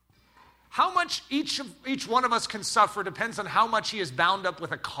 How much each one of us can suffer depends on how much he is bound up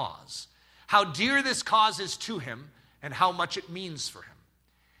with a cause, how dear this cause is to him, and how much it means for him.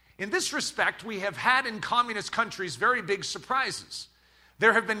 In this respect, we have had in communist countries very big surprises.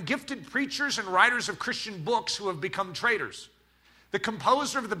 There have been gifted preachers and writers of Christian books who have become traitors. The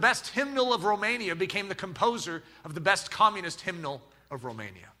composer of the best hymnal of Romania became the composer of the best communist hymnal of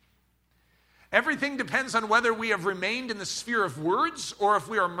Romania. Everything depends on whether we have remained in the sphere of words or if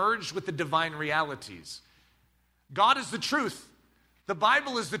we are merged with the divine realities. God is the truth. The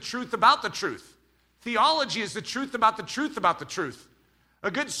Bible is the truth about the truth. Theology is the truth about the truth about the truth.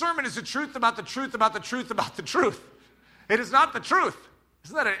 A good sermon is the truth about the truth about the truth about the truth. It is not the truth.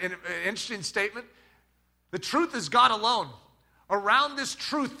 Isn't that an interesting statement? The truth is God alone. Around this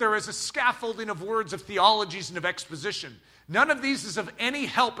truth, there is a scaffolding of words, of theologies, and of exposition. None of these is of any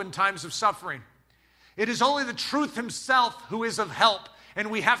help in times of suffering. It is only the truth himself who is of help. And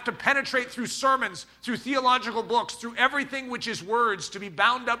we have to penetrate through sermons, through theological books, through everything which is words to be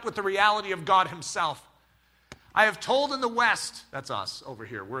bound up with the reality of God himself. I have told in the West, that's us over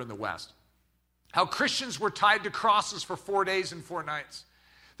here, we're in the West, how Christians were tied to crosses for 4 days and 4 nights.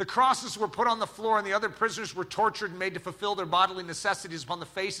 The crosses were put on the floor and the other prisoners were tortured and made to fulfill their bodily necessities upon the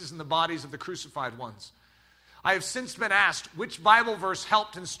faces and the bodies of the crucified ones. I have since been asked, which Bible verse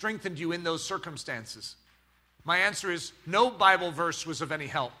helped and strengthened you in those circumstances? My answer is, no Bible verse was of any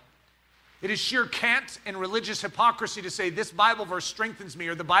help. It is sheer cant and religious hypocrisy to say this Bible verse strengthens me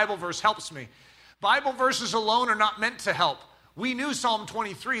or the Bible verse helps me. Bible verses alone are not meant to help. We knew Psalm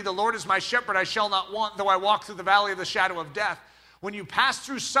 23, the Lord is my shepherd, I shall not want, though I walk through the valley of the shadow of death. When you pass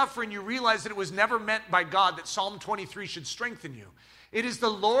through suffering, you realize that it was never meant by God that Psalm 23 should strengthen you. It is the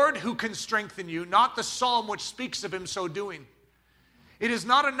Lord who can strengthen you, not the psalm which speaks of him so doing. It is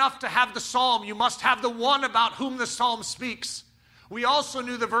not enough to have the psalm. You must have the one about whom the psalm speaks. We also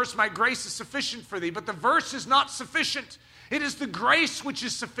knew the verse, my grace is sufficient for thee, but the verse is not sufficient. It is the grace which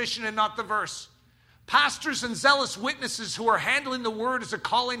is sufficient and not the verse. Pastors and zealous witnesses who are handling the word as a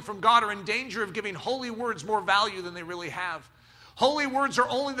calling from God are in danger of giving holy words more value than they really have. Holy words are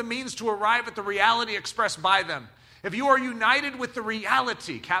only the means to arrive at the reality expressed by them. If you are united with the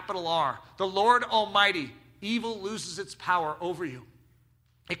reality, capital R, the Lord Almighty, evil loses its power over you.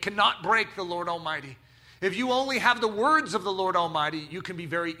 It cannot break the Lord Almighty. If you only have the words of the Lord Almighty, you can be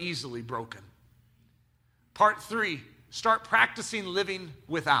very easily broken. Part 3, start practicing living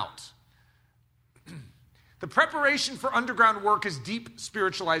without. The preparation for underground work is deep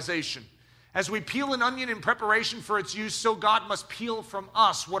spiritualization. As we peel an onion in preparation for its use, so God must peel from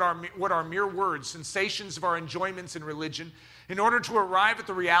us what are mere words, sensations of our enjoyments in religion, in order to arrive at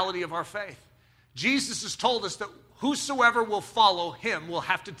the reality of our faith. Jesus has told us that whosoever will follow him will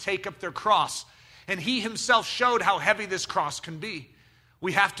have to take up their cross, and he himself showed how heavy this cross can be.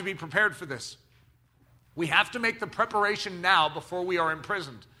 We have to be prepared for this. We have to make the preparation now before we are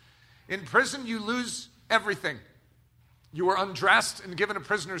imprisoned. In prison, you lose everything. You are undressed and given a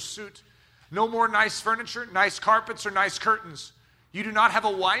prisoner's suit. No more nice furniture, nice carpets, or nice curtains. You do not have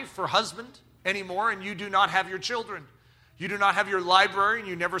a wife or husband anymore, and you do not have your children. You do not have your library, and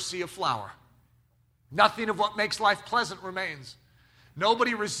you never see a flower. Nothing of what makes life pleasant remains.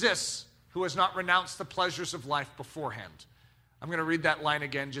 Nobody resists who has not renounced the pleasures of life beforehand. I'm going to read that line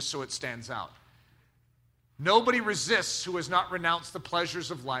again just so it stands out. Nobody resists who has not renounced the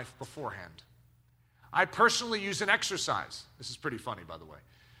pleasures of life beforehand. I personally use an exercise. This is pretty funny, by the way.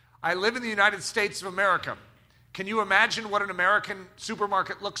 I live in the United States of America. Can you imagine what an American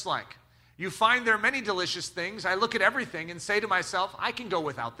supermarket looks like? You find there many delicious things. I look at everything and say to myself, I can go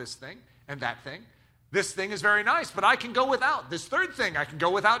without this thing and that thing. This thing is very nice, but I can go without. This third thing I can go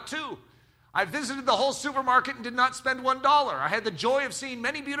without too. I visited the whole supermarket and did not spend $1. I had the joy of seeing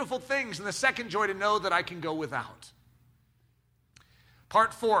many beautiful things and the second joy to know that I can go without.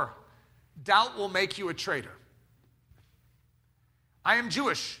 Part 4, doubt will make you a traitor. I am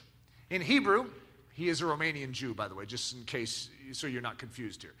Jewish. In Hebrew, he is a Romanian Jew, by the way, just in case, so you're not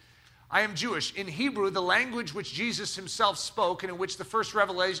confused here. I am Jewish. In Hebrew, the language which Jesus himself spoke and in which the first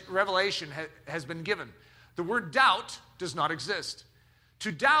revelation has been given, the word doubt does not exist.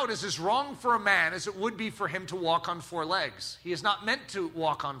 To doubt is as wrong for a man as it would be for him to walk on 4 legs. He is not meant to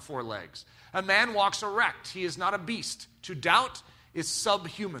walk on 4 legs. A man walks erect. He is not a beast. To doubt is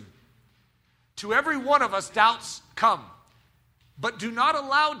subhuman. To every one of us, doubts come. But do not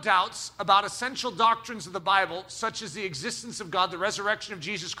allow doubts about essential doctrines of the Bible, such as the existence of God, the resurrection of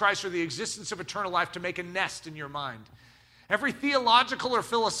Jesus Christ, or the existence of eternal life, to make a nest in your mind. Every theological or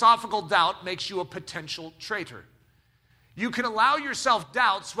philosophical doubt makes you a potential traitor. You can allow yourself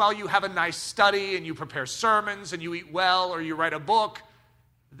doubts while you have a nice study and you prepare sermons and you eat well or you write a book.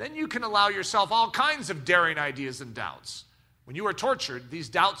 Then you can allow yourself all kinds of daring ideas and doubts. When you are tortured, these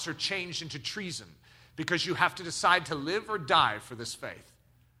doubts are changed into treason, because you have to decide to live or die for this faith.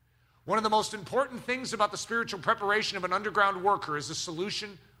 One of the most important things about the spiritual preparation of an underground worker is the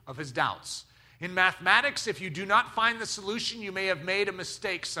solution of his doubts. In mathematics, if you do not find the solution, you may have made a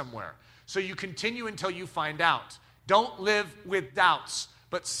mistake somewhere. So you continue until you find out. Don't live with doubts,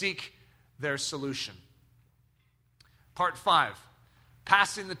 but seek their solution. Part 5,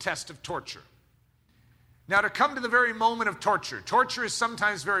 passing the test of torture. Now, to come to the very moment of torture. Torture is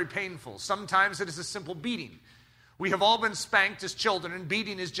sometimes very painful. Sometimes it is a simple beating. We have all been spanked as children, and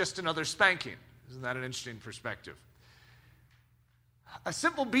beating is just another spanking. Isn't that an interesting perspective? A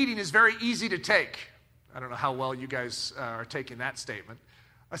simple beating is very easy to take. I don't know how well you guys are taking that statement.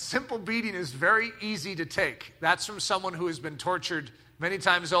 A simple beating is very easy to take. That's from someone who has been tortured many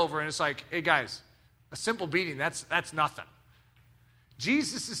times over, and it's like, hey guys, a simple beating, that's nothing.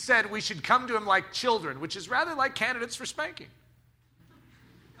 Jesus has said we should come to him like children, which is rather like candidates for spanking.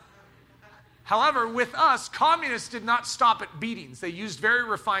 However, with us, communists did not stop at beatings. They used very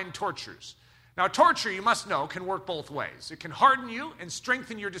refined tortures. Now, torture, you must know, can work both ways. It can harden you and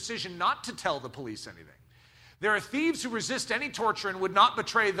strengthen your decision not to tell the police anything. There are thieves who resist any torture and would not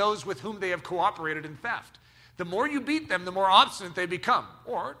betray those with whom they have cooperated in theft. The more you beat them, the more obstinate they become.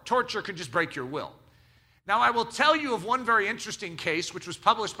 Or torture can just break your will. Now, I will tell you of one very interesting case which was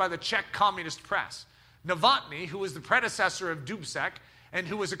published by the Czech Communist Press. Novotny, who was the predecessor of Dubček and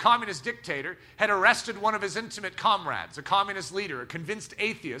who was a communist dictator, had arrested one of his intimate comrades, a communist leader, a convinced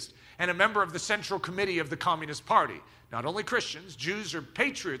atheist, and a member of the Central Committee of the Communist Party. Not only Christians, Jews or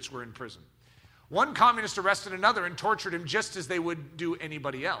patriots were in prison. One communist arrested another and tortured him just as they would do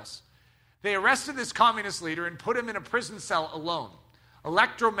anybody else. They arrested this communist leader and put him in a prison cell alone.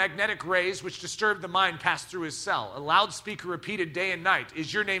 Electromagnetic rays which disturbed the mind passed through his cell. A loudspeaker repeated day and night,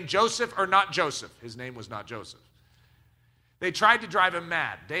 "Is your name Joseph or not Joseph?" His name was not Joseph. They tried to drive him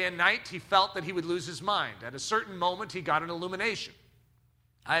mad. Day and night, he felt that he would lose his mind. At a certain moment, he got an illumination.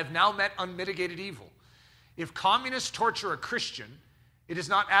 I have now met unmitigated evil. If communists torture a Christian, it is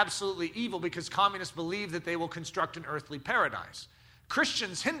not absolutely evil because communists believe that they will construct an earthly paradise.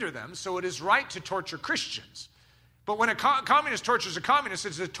 Christians hinder them, so it is right to torture Christians. But when a communist tortures a communist,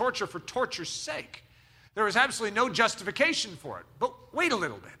 it's a torture for torture's sake. There is absolutely no justification for it. But wait a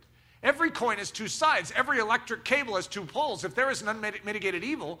little bit. Every coin has two sides. Every electric cable has two poles. If there is an unmitigated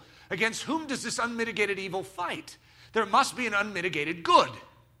evil, against whom does this unmitigated evil fight? There must be an unmitigated good.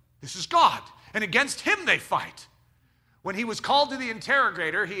 This is God. And against him they fight. When he was called to the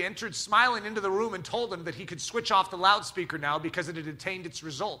interrogator, he entered smiling into the room and told him that he could switch off the loudspeaker now because it had attained its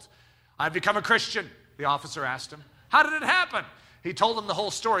result. "I've become a Christian," the officer asked him. "How did it happen?" He told him the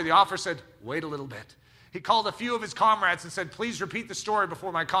whole story. The officer said, "Wait a little bit." He called a few of his comrades and said, "Please repeat the story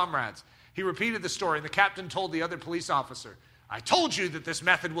before my comrades." He repeated the story, and the captain told the other police officer, "I told you that this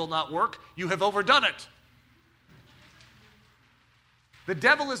method will not work. You have overdone it." The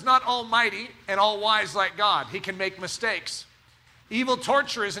devil is not almighty and all-wise like God. He can make mistakes. Evil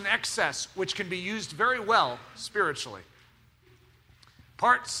torture is an excess which can be used very well spiritually.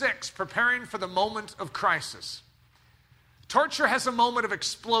 Part 6, preparing for the moment of crisis. Torture has a moment of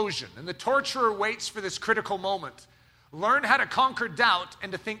explosion, and the torturer waits for this critical moment. Learn how to conquer doubt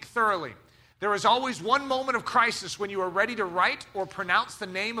and to think thoroughly. There is always one moment of crisis when you are ready to write or pronounce the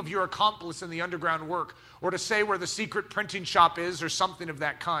name of your accomplice in the underground work, or to say where the secret printing shop is, or something of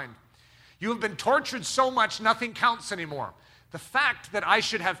that kind. You have been tortured so much nothing counts anymore. The fact that I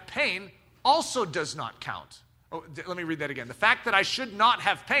should have pain also does not count. Let me read that again. The fact that I should not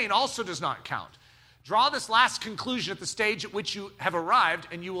have pain also does not count. Draw this last conclusion at the stage at which you have arrived,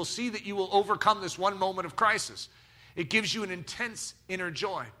 and you will see that you will overcome this one moment of crisis. It gives you an intense inner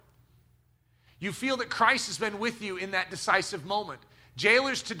joy. You feel that Christ has been with you in that decisive moment.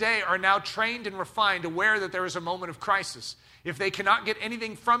 Jailers today are now trained and refined, aware that there is a moment of crisis. If they cannot get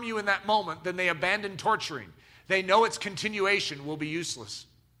anything from you in that moment, then they abandon torturing. They know its continuation will be useless.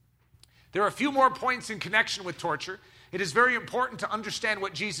 There are a few more points in connection with torture. It is very important to understand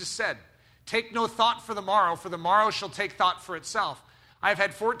what Jesus said. Take no thought for the morrow shall take thought for itself. I have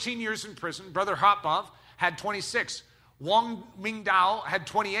had 14 years in prison. Brother Hopov had 26. Wang Mingdao had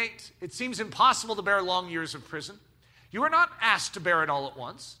 28. It seems impossible to bear long years of prison. You are not asked to bear it all at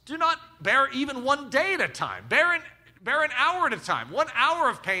once. Do not bear even one day at a time. Bear an hour at a time. 1 hour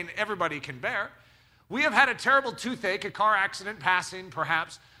of pain everybody can bear. We have had a terrible toothache, a car accident, passing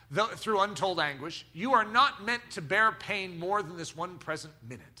perhaps, through untold anguish. You are not meant to bear pain more than this one present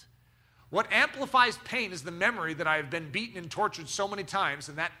minute. What amplifies pain is the memory that I have been beaten and tortured so many times,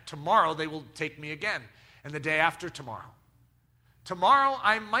 and that tomorrow they will take me again, and the day after tomorrow. Tomorrow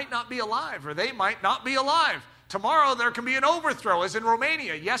I might not be alive, or they might not be alive. Tomorrow there can be an overthrow, as in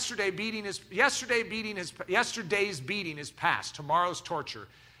Romania. Yesterday's beating is past. Tomorrow's torture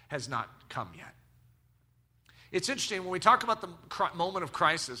has not come yet. It's interesting, when we talk about the moment of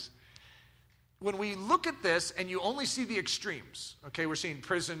crisis, when we look at this and you only see the extremes, okay, we're seeing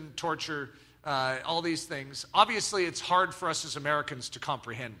prison, torture, all these things. Obviously, it's hard for us as Americans to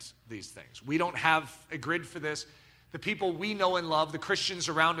comprehend these things. We don't have a grid for this. The people we know and love, the Christians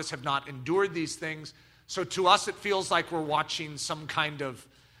around us, have not endured these things. So to us, it feels like we're watching some kind of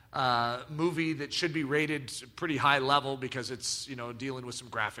movie that should be rated pretty high level because it's, dealing with some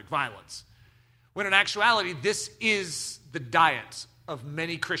graphic violence. When in actuality, this is the diet of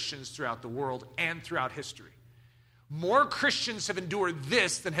many Christians throughout the world and throughout history. More Christians have endured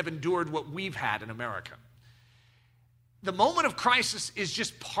this than have endured what we've had in America. The moment of crisis is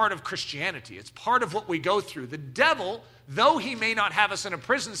just part of Christianity. It's part of what we go through. The devil, though he may not have us in a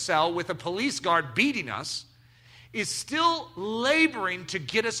prison cell with a police guard beating us, is still laboring to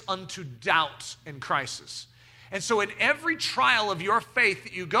get us unto doubt and crisis. And so in every trial of your faith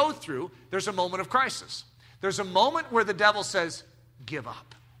that you go through, there's a moment of crisis. There's a moment where the devil says, give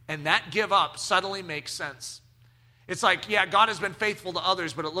up. And that give up suddenly makes sense. It's like, yeah, God has been faithful to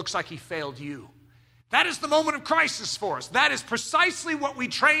others, but it looks like he failed you. That is the moment of crisis for us. That is precisely what we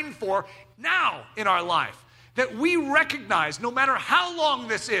train for now in our life. That we recognize, no matter how long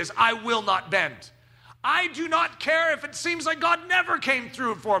this is, I will not bend. I do not care if it seems like God never came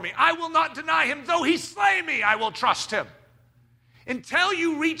through for me. I will not deny him. Though he slay me, I will trust him. Until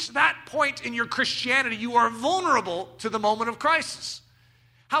you reach that point in your Christianity, you are vulnerable to the moment of crisis.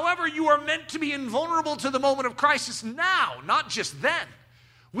 However, you are meant to be invulnerable to the moment of crisis now, not just then.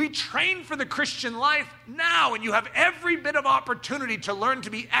 We train for the Christian life now, and you have every bit of opportunity to learn to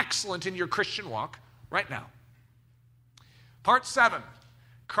be excellent in your Christian walk right now. Part 7,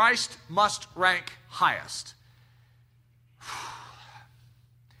 Christ must rank highest.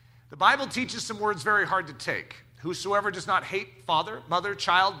 The Bible teaches some words very hard to take. Whosoever does not hate father, mother,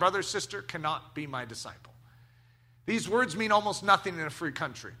 child, brother, sister cannot be my disciple. These words mean almost nothing in a free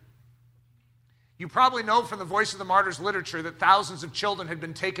country. You probably know from the Voice of the Martyrs literature that thousands of children had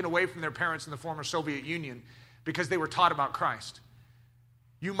been taken away from their parents in the former Soviet Union because they were taught about Christ.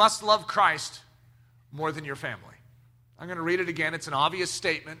 You must love Christ more than your family. I'm going to read it again. It's an obvious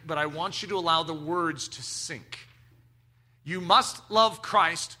statement, but I want you to allow the words to sink. You must love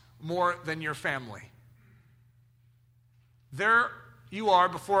Christ more than your family. There you are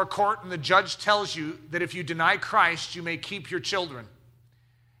before a court, and the judge tells you that if you deny Christ, you may keep your children.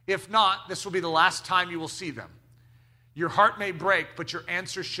 If not, this will be the last time you will see them. Your heart may break, but your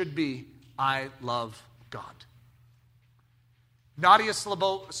answer should be, I love God. Nadia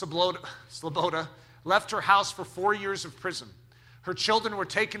Sloboda left her house for 4 years of prison. Her children were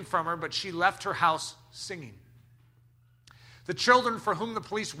taken from her, but she left her house singing. The children for whom the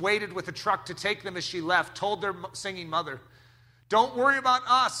police waited with a truck to take them as she left told their singing mother, don't worry about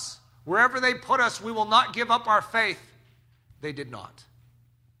us. Wherever they put us, we will not give up our faith. They did not.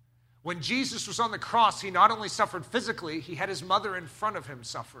 When Jesus was on the cross, he not only suffered physically, he had his mother in front of him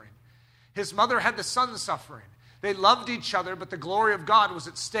suffering. His mother had the son suffering. They loved each other, but the glory of God was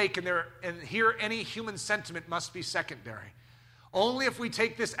at stake, and here any human sentiment must be secondary. Only if we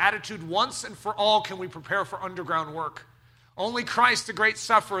take this attitude once and for all can we prepare for underground work. Only Christ, the great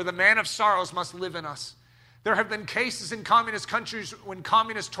sufferer, the man of sorrows, must live in us. There have been cases in communist countries when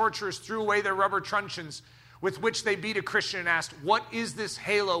communist torturers threw away their rubber truncheons with which they beat a Christian and asked, what is this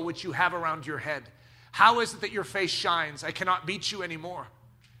halo which you have around your head? How is it that your face shines? I cannot beat you anymore.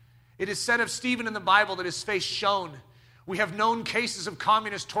 It is said of Stephen in the Bible that his face shone. We have known cases of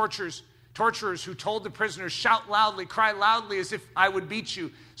communist torturers who told the prisoners, shout loudly, cry loudly as if I would beat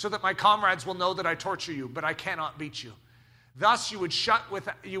you, so that my comrades will know that I torture you, but I cannot beat you. Thus you would shout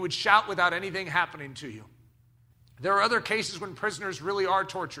without anything happening to you. There are other cases when prisoners really are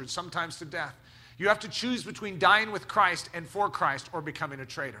tortured, sometimes to death. You have to choose between dying with Christ and for Christ or becoming a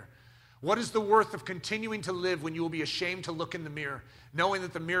traitor. What is the worth of continuing to live when you will be ashamed to look in the mirror, knowing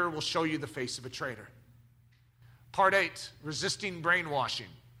that the mirror will show you the face of a traitor? Part 8, resisting brainwashing.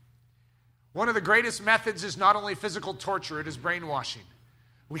 One of the greatest methods is not only physical torture, it is brainwashing.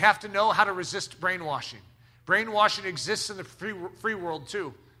 We have to know how to resist brainwashing. Brainwashing exists in the free world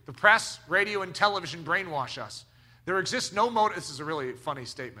too. The press, radio, and television brainwash us. There exists no motive. This is a really funny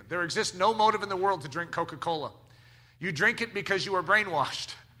statement. There exists no motive in the world to drink Coca-Cola. You drink it because you are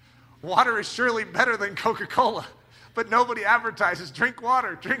brainwashed. Water is surely better than Coca-Cola, but nobody advertises, drink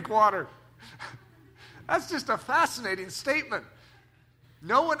water, drink water. That's just a fascinating statement.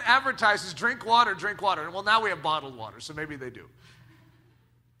 No one advertises, drink water, drink water. Well, now we have bottled water, so maybe they do.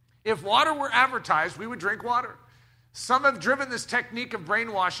 If water were advertised, we would drink water. Some have driven this technique of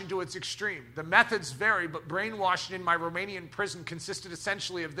brainwashing to its extreme. The methods vary, but brainwashing in my Romanian prison consisted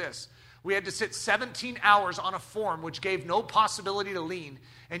essentially of this. We had to sit 17 hours on a form which gave no possibility to lean,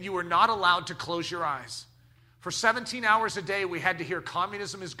 and you were not allowed to close your eyes. For 17 hours a day, we had to hear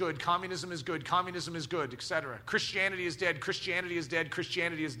communism is good, communism is good, communism is good, etc. Christianity is dead, Christianity is dead,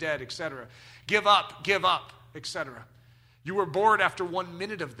 Christianity is dead, etc. Give up, etc. You were bored after 1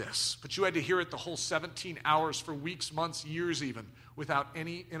 minute of this, but you had to hear it the whole 17 hours for weeks, months, years even, without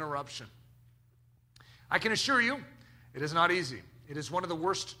any interruption. I can assure you, it is not easy. It is one of the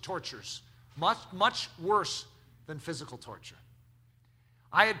worst tortures, much worse than physical torture.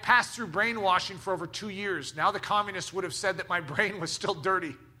 I had passed through brainwashing for over 2 years. Now the communists would have said that my brain was still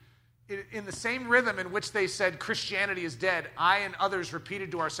dirty. In the same rhythm in which they said Christianity is dead, I and others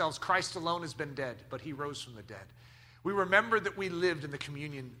repeated to ourselves, Christ alone has been dead, but he rose from the dead. We remembered that we lived in the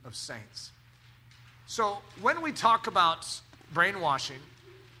communion of saints. So when we talk about brainwashing,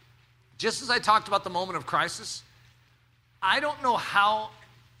 just as I talked about the moment of crisis, I don't know how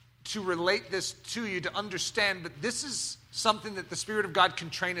to relate this to you to understand, but this is something that the Spirit of God can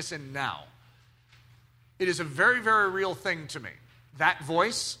train us in now. It is a very, very real thing to me. That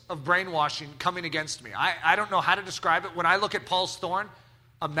voice of brainwashing coming against me. I don't know how to describe it. When I look at Paul's thorn,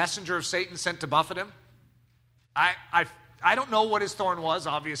 a messenger of Satan sent to buffet him, I don't know what his thorn was,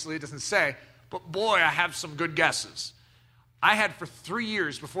 obviously, it doesn't say, but boy, I have some good guesses. I had for 3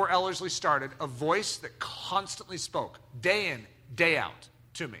 years before Ellerslie started a voice that constantly spoke, day in, day out,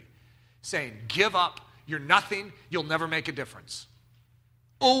 to me, saying, give up, you're nothing, you'll never make a difference.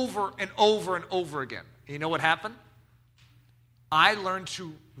 Over and over and over again. And you know what happened? I learned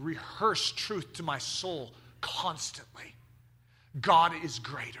to rehearse truth to my soul constantly. God is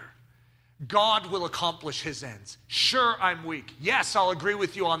greater. God will accomplish his ends. Sure, I'm weak. Yes, I'll agree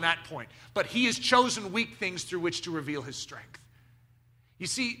with you on that point. But he has chosen weak things through which to reveal his strength. You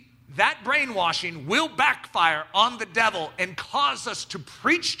see, that brainwashing will backfire on the devil and cause us to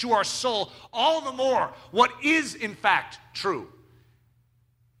preach to our soul all the more what is, in fact, true.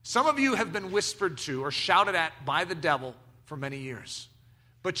 Some of you have been whispered to or shouted at by the devil for many years.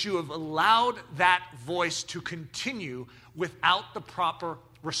 But you have allowed that voice to continue without the proper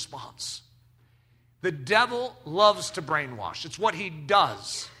response. The devil loves to brainwash. It's what he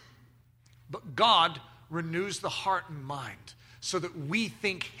does. But God renews the heart and mind so that we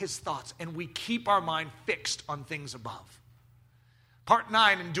think his thoughts and we keep our mind fixed on things above. Part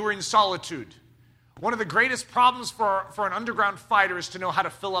 9, enduring solitude. One of the greatest problems for an underground fighter is to know how to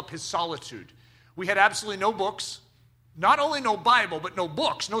fill up his solitude. We had absolutely no books. Not only no Bible, but no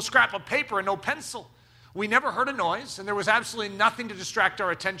books, no scrap of paper, and no pencil. We never heard a noise, and there was absolutely nothing to distract our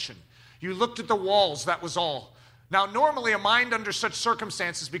attention. You looked at the walls, that was all. Now, normally a mind under such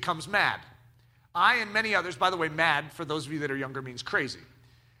circumstances becomes mad. I and many others, by the way, mad, for those of you that are younger, means crazy.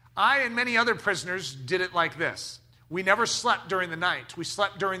 I and many other prisoners did it like this. We never slept during the night. We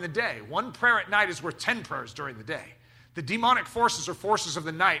slept during the day. One prayer at night is worth 10 prayers during the day. The demonic forces are forces of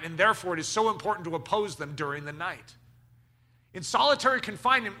the night, and therefore it is so important to oppose them during the night. In solitary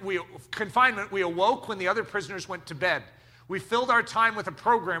confinement, we awoke when the other prisoners went to bed. We filled our time with a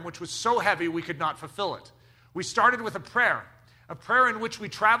program which was so heavy we could not fulfill it. We started with a prayer in which we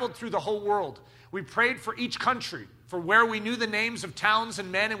traveled through the whole world. We prayed for each country, for where we knew the names of towns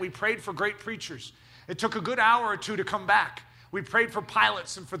and men, and we prayed for great preachers. It took a good hour or two to come back. We prayed for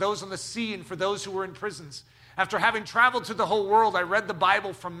pilots and for those on the sea and for those who were in prisons. After having traveled through the whole world, I read the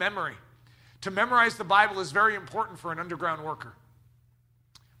Bible from memory. To memorize the Bible is very important for an underground worker.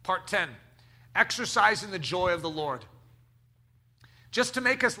 Part 10, exercising the joy of the Lord. Just to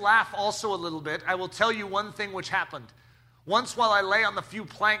make us laugh also a little bit, I will tell you one thing which happened. Once while I lay on the few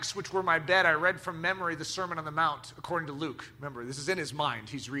planks which were my bed, I read from memory the Sermon on the Mount, according to Luke. Remember, this is in his mind.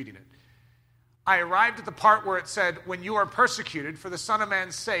 He's reading it. I arrived at the part where it said, when you are persecuted for the Son of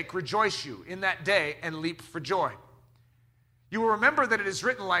Man's sake, rejoice you in that day and leap for joy. You will remember that it is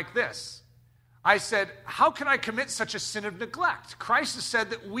written like this. I said, how can I commit such a sin of neglect? Christ has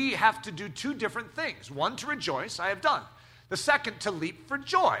said that we have to do two different things. One, to rejoice, I have done. The second, to leap for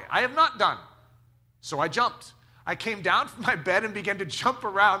joy, I have not done. So I jumped. I came down from my bed and began to jump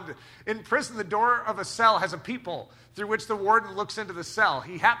around. In prison, the door of a cell has a peephole through which the warden looks into the cell.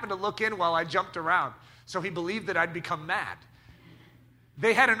 He happened to look in while I jumped around, so he believed that I'd become mad.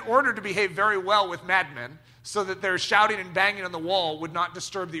 They had an order to behave very well with madmen, so that their shouting and banging on the wall would not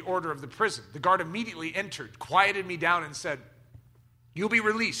disturb the order of the prison. The guard immediately entered, quieted me down, and said, you'll be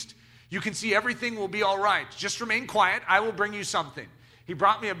released. You can see everything will be all right. Just remain quiet. I will bring you something. He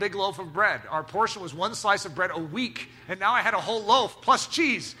brought me a big loaf of bread. Our portion was one slice of bread a week, and now I had a whole loaf plus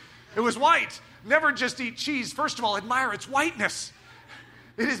cheese. It was white. Never just eat cheese. First of all, admire its whiteness.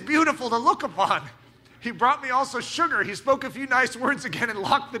 It is beautiful to look upon. He brought me also sugar. He spoke a few nice words again and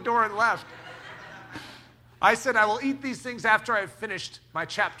locked the door and left. I said, I will eat these things after I have finished my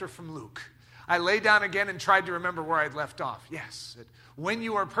chapter from Luke. I lay down again and tried to remember where I'd left off. Yes, when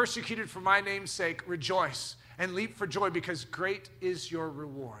you are persecuted for my name's sake, rejoice and leap for joy because great is your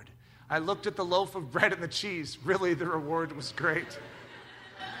reward. I looked at the loaf of bread and the cheese. Really, the reward was great.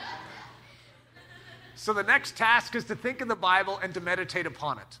 So the next task is to think of the Bible and to meditate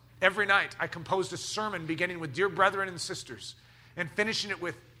upon it. Every night, I composed a sermon beginning with "Dear brethren and sisters," and finishing it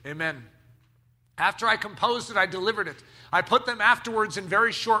with "Amen." After I composed it, I delivered it. I put them afterwards in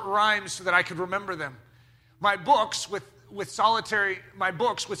very short rhymes so that I could remember them. My books with God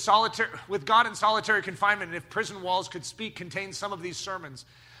in solitary confinement, and if prison walls could speak, contain some of these sermons.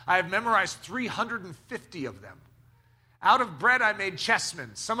 I have memorized 350 of them. Out of bread I made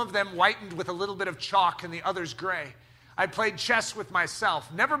chessmen, some of them whitened with a little bit of chalk and the others gray. I played chess with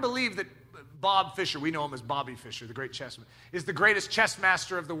myself. Never believed that Bob Fischer, we know him as Bobby Fischer, the great chessman, is the greatest chess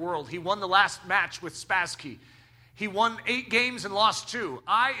master of the world. He won the last match with Spassky. He won 8 games and lost 2.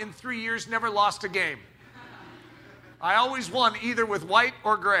 I, in 3 years, never lost a game. I always won either with white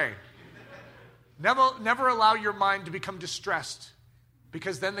or gray. Never allow your mind to become distressed,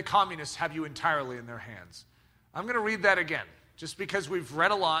 because then the communists have you entirely in their hands. I'm going to read that again, just because we've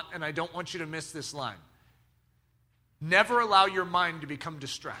read a lot and I don't want you to miss this line. Never allow your mind to become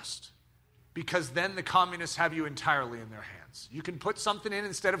distressed, because then the communists have you entirely in their hands. You can put something in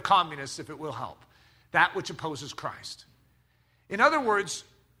instead of communists if it will help. That which opposes Christ. In other words,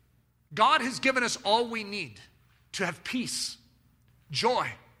 God has given us all we need to have peace, joy,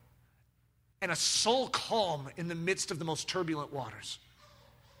 and a soul calm in the midst of the most turbulent waters.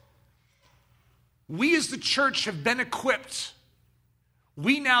 We as the church have been equipped.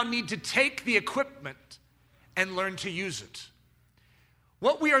 We now need to take the equipment and learn to use it.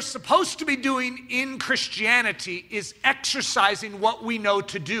 What we are supposed to be doing in Christianity is exercising what we know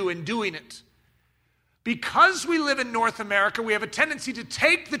to do and doing it. Because we live in North America, we have a tendency to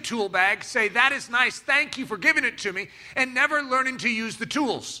take the tool bag, say, "That is nice, thank you for giving it to me," and never learning to use the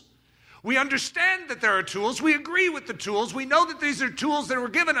tools. We understand that there are tools. We agree with the tools. We know that these are tools that were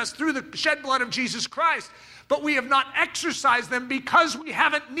given us through the shed blood of Jesus Christ, but we have not exercised them because we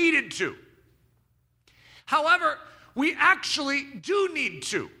haven't needed to. However, we actually do need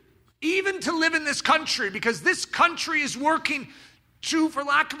to, even to live in this country, because this country is working to, for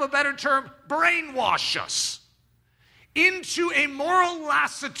lack of a better term, brainwash us into a moral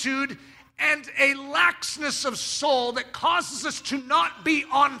lassitude and a laxness of soul that causes us to not be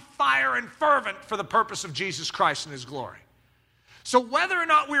on fire and fervent for the purpose of Jesus Christ and His glory. So whether or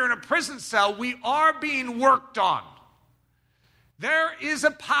not we're in a prison cell, we are being worked on. There is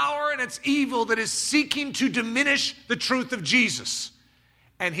a power and it's evil that is seeking to diminish the truth of Jesus.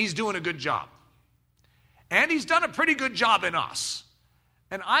 And he's doing a good job. And he's done a pretty good job in us.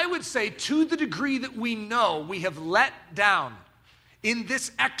 And I would say, to the degree that we know we have let down in this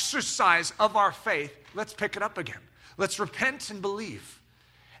exercise of our faith, let's pick it up again. Let's repent and believe.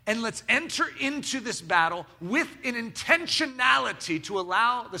 And let's enter into this battle with an intentionality to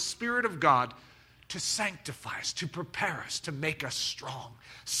allow the Spirit of God to sanctify us, to prepare us, to make us strong.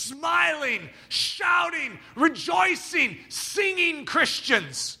 Smiling, shouting, rejoicing, singing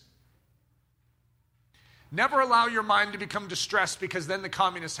Christians. Never allow your mind to become distressed, because then the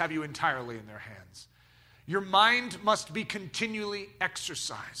communists have you entirely in their hands. Your mind must be continually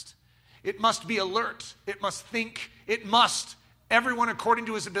exercised. It must be alert. It must think. It must, everyone according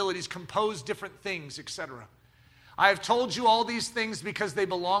to his abilities, compose different things, etc. I have told you all these things because they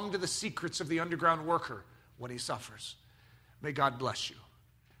belong to the secrets of the underground worker when he suffers. May God bless you.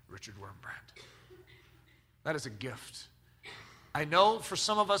 Richard Wurmbrand. That is a gift. I know for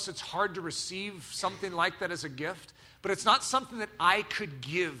some of us it's hard to receive something like that as a gift, but it's not something that I could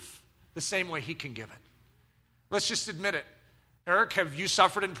give the same way he can give it. Let's just admit it. Eric, have you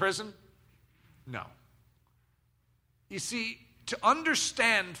suffered in prison? No. You see, to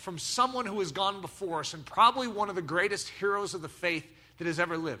understand from someone who has gone before us, and probably one of the greatest heroes of the faith that has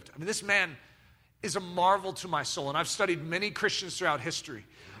ever lived. I mean, this man is a marvel to my soul, and I've studied many Christians throughout history.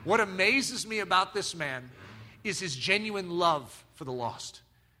 What amazes me about this man is his genuine love for the lost.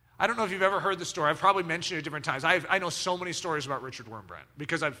 I don't know if you've ever heard the story. I've probably mentioned it different times. I know so many stories about Richard Wurmbrand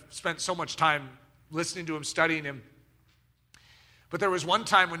because I've spent so much time listening to him, studying him. But there was one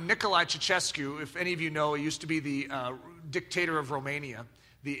time when Nicolae Ceausescu, if any of you know, he used to be the dictator of Romania,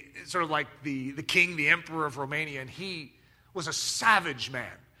 sort of like the king, the emperor of Romania, and he was a savage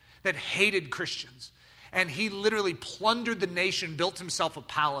man that hated Christians. And he literally plundered the nation, built himself a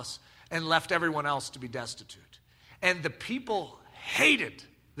palace, and left everyone else to be destitute. And the people hated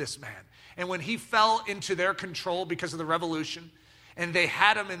this man. And when he fell into their control because of the revolution, and they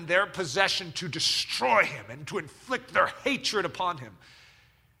had him in their possession to destroy him and to inflict their hatred upon him,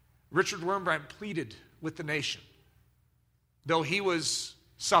 Richard Wurmbrand pleaded with the nation, though he was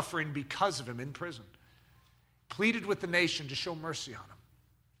suffering because of him in prison, pleaded with the nation to show mercy on him.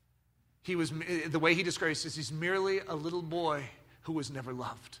 The way he describes this, he's merely a little boy who was never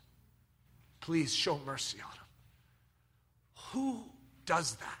loved. Please show mercy on him. Who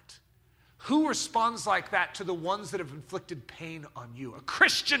does that? Who responds like that to the ones that have inflicted pain on you? A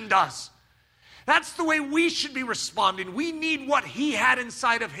Christian does. That's the way we should be responding. We need what he had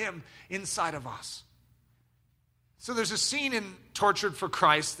inside of him, inside of us. So there's a scene in Tortured for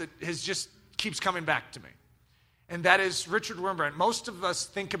Christ that just keeps coming back to me. And that is Richard Wurmbrand. Most of us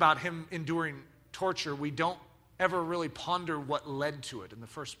think about him enduring torture. We don't ever really ponder what led to it in the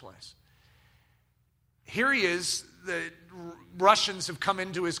first place. Here he is. The Russians have come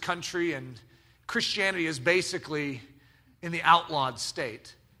into his country, and Christianity is basically in the outlawed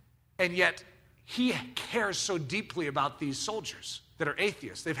state. And yet, he cares so deeply about these soldiers that are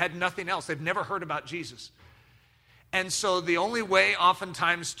atheists. They've had nothing else. They've never heard about Jesus. And so the only way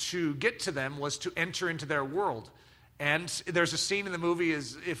oftentimes to get to them was to enter into their world. And there's a scene in the movie,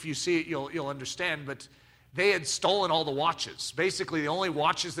 is if you see it, you'll understand, but they had stolen all the watches. Basically, the only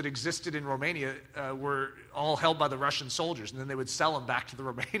watches that existed in Romania were all held by the Russian soldiers, and then they would sell them back to the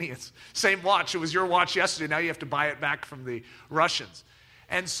Romanians. Same watch. It was your watch yesterday. Now you have to buy it back from the Russians.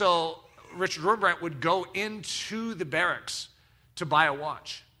 And so Richard Wurmbrand would go into the barracks to buy a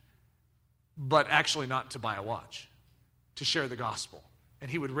watch, but actually not to buy a watch, to share the gospel. And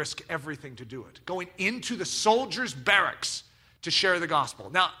he would risk everything to do it, going into the soldiers' barracks to share the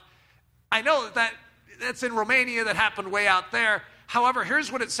gospel. Now, I know that's in Romania, that happened way out there. However,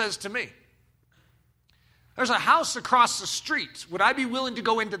 here's what it says to me. There's a house across the street. Would I be willing to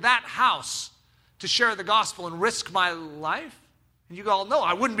go into that house to share the gospel and risk my life? And you go, no,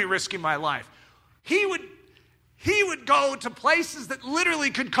 I wouldn't be risking my life. He would go to places that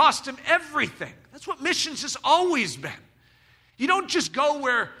literally could cost him everything. That's what missions has always been. You don't just go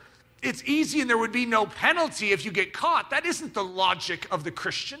where it's easy and there would be no penalty if you get caught. That isn't the logic of the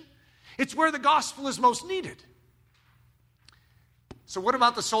Christian. It's where the gospel is most needed. So what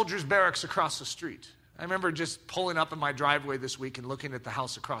about the soldiers' barracks across the street? I remember just pulling up in my driveway this week and looking at the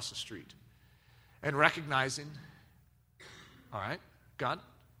house across the street and recognizing, all right, God,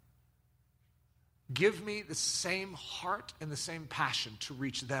 give me the same heart and the same passion to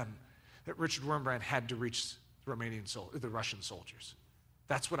reach them that Richard Wurmbrand had to reach the Russian soldiers.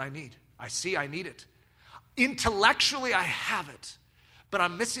 That's what I need. I need it. Intellectually, I have it. But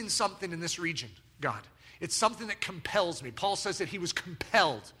I'm missing something in this region, God. It's something that compels me. Paul says that he was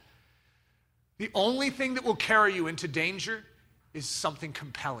compelled. The only thing that will carry you into danger is something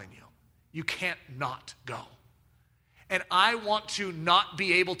compelling you. You can't not go. And I want to not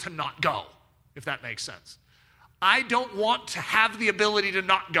be able to not go, if that makes sense. I don't want to have the ability to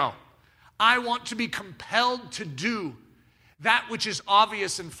not go. I want to be compelled to do that which is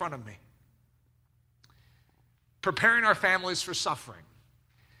obvious in front of me. Preparing our families for suffering.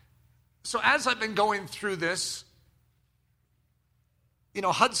 So as I've been going through this,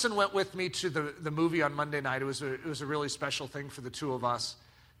 Hudson went with me to the movie on Monday night. It was a really special thing for the two of us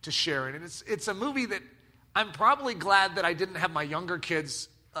to share. And it's a movie that I'm probably glad that I didn't have my younger kids,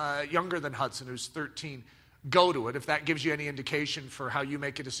 younger than Hudson, who's 13, go to it, if that gives you any indication for how you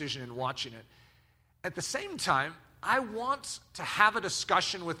make a decision in watching it. At the same time, I want to have a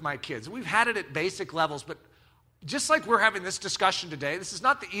discussion with my kids. We've had it at basic levels, but just like we're having this discussion today, this is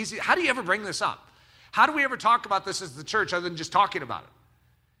not the easy. How do you ever bring this up? How do we ever talk about this as the church other than just talking about it?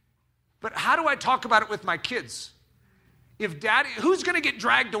 But how do I talk about it with my kids? Who's going to get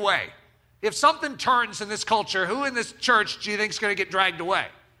dragged away? If something turns in this culture, who in this church do you think is going to get dragged away?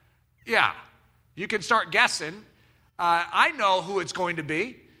 Yeah, you can start guessing. I know who it's going to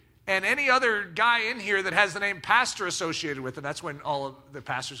be. And any other guy in here that has the name pastor associated with it, that's when all of the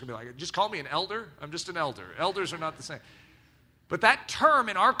pastors are going to be like, just call me an elder. I'm just an elder. Elders are not the same. But that term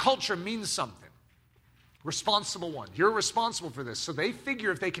in our culture means something. Responsible one. You're responsible for this. So they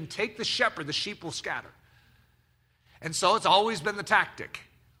figure if they can take the shepherd, the sheep will scatter. And so it's always been the tactic.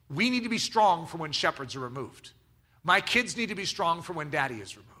 We need to be strong for when shepherds are removed. My kids need to be strong for when daddy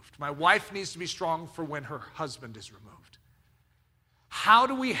is removed. My wife needs to be strong for when her husband is removed. How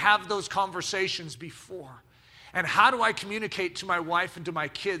do we have those conversations before? And how do I communicate to my wife and to my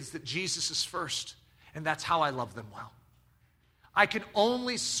kids that Jesus is first? And that's how I love them well. I can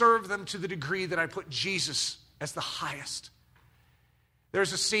only serve them to the degree that I put Jesus as the highest.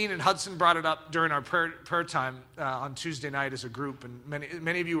 There's a scene, and Hudson brought it up during our prayer time on Tuesday night as a group, and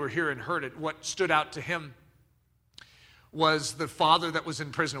many of you were here and heard it. What stood out to him was the father that was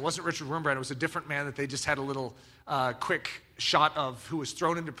in prison. It wasn't Richard Wurmbrand. It was a different man that they just had a little quick shot of, who was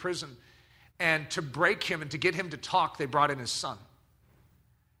thrown into prison. And to break him and to get him to talk, they brought in his son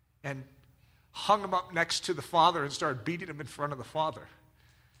and hung him up next to the father and started beating him in front of the father.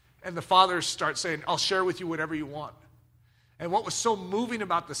 And the father starts saying, I'll share with you whatever you want. And what was so moving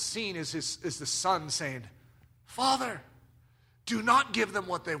about the scene is the son saying, Father, do not give them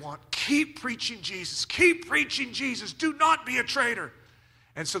what they want. Keep preaching Jesus. Keep preaching Jesus. Do not be a traitor.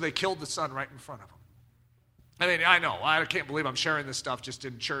 And so they killed the son right in front of him. I mean, I know, I can't believe I'm sharing this stuff just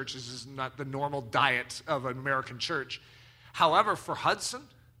in church. This is not the normal diet of an American church. However, for Hudson,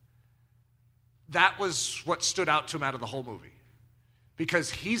 that was what stood out to him out of the whole movie.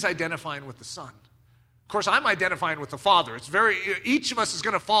 Because he's identifying with the son. Of course, I'm identifying with the father. Each of us is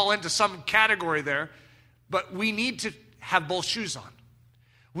going to fall into some category there, but we need to have both shoes on.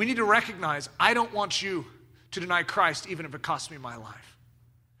 We need to recognize, I don't want you to deny Christ even if it costs me my life.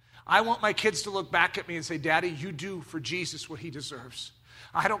 I want my kids to look back at me and say, Daddy, you do for Jesus what he deserves.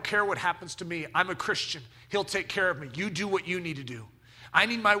 I don't care what happens to me. I'm a Christian. He'll take care of me. You do what you need to do. I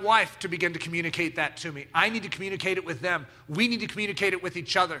need my wife to begin to communicate that to me. I need to communicate it with them. We need to communicate it with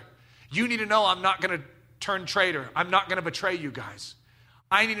each other. You need to know I'm not going to turn traitor. I'm not going to betray you guys.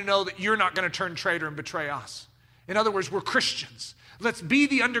 I need to know that you're not going to turn traitor and betray us. In other words, we're Christians. Let's be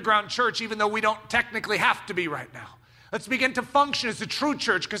the underground church even though we don't technically have to be right now. Let's begin to function as the true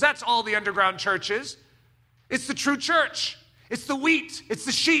church because that's all the underground church is. It's the true church. It's the wheat. It's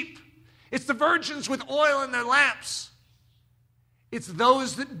the sheep. It's the virgins with oil in their lamps. It's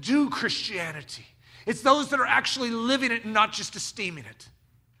those that do Christianity. It's those that are actually living it and not just esteeming it.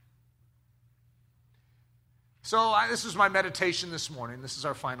 So this is my meditation this morning. This is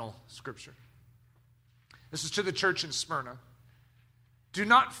our final scripture. This is to the church in Smyrna. Do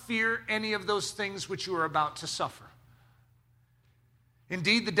not fear any of those things which you are about to suffer.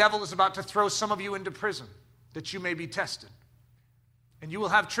 Indeed, the devil is about to throw some of you into prison, that you may be tested. And you will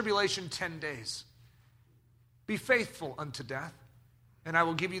have tribulation 10 days. Be faithful unto death, and I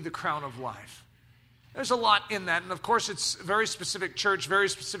will give you the crown of life. There's a lot in that, and of course it's a very specific church, very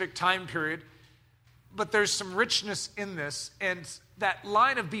specific time period, but there's some richness in this, and that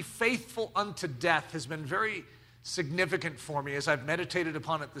line of be faithful unto death has been very significant for me as I've meditated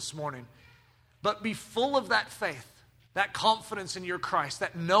upon it this morning. But be full of that faith, that confidence in your Christ,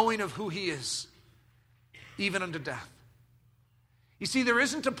 that knowing of who he is, even unto death. You see, there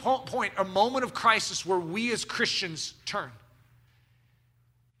isn't a point, a moment of crisis where we as Christians turn.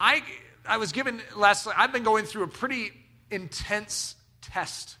 I was given I've been going through a pretty intense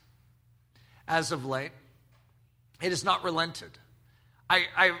test as of late. It has not relented.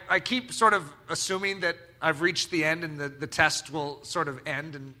 I keep sort of assuming that I've reached the end and the test will sort of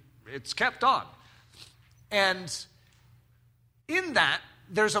end, and it's kept on. And in that,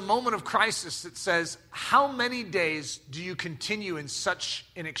 there's a moment of crisis that says, how many days do you continue in such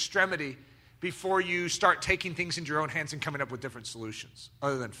an extremity before you start taking things into your own hands and coming up with different solutions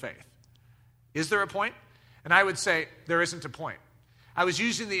other than faith? Is there a point? And I would say there isn't a point. I was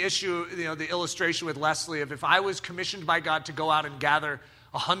using the issue, the illustration with Leslie of if I was commissioned by God to go out and gather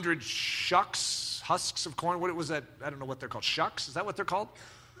 100 husks of corn. What was that? I don't know what they're called. Shucks? Is that what they're called?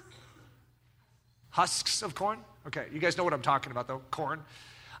 Husks of corn? Okay, you guys know what I'm talking about, though, corn.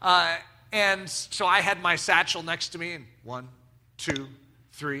 And so I had my satchel next to me, and 1, 2,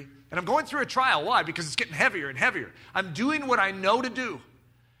 3. And I'm going through a trial. Why? Because it's getting heavier and heavier. I'm doing what I know to do.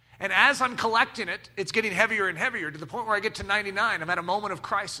 And as I'm collecting it, it's getting heavier and heavier to the point where I get to 99. I'm at a moment of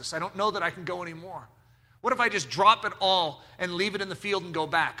crisis. I don't know that I can go anymore. What if I just drop it all and leave it in the field and go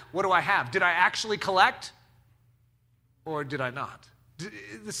back? What do I have? Did I actually collect? Or did I not?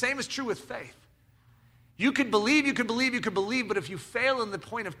 The same is true with faith. You could believe, but if you fail in the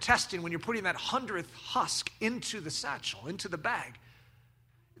point of testing, when you're putting that 100th husk into the satchel, into the bag,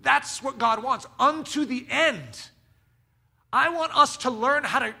 that's what God wants, unto the end. I want us to learn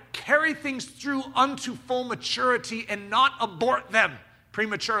how to carry things through unto full maturity and not abort them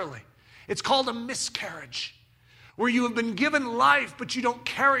prematurely. It's called a miscarriage, where you have been given life, but you don't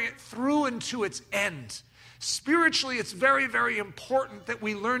carry it through into its end. Spiritually, it's very, very important that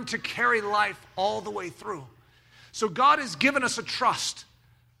we learn to carry life all the way through. So God has given us a trust.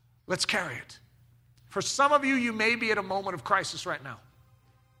 Let's carry it. For some of you, you may be at a moment of crisis right now,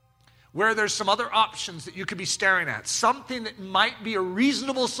 where there's some other options that you could be staring at, something that might be a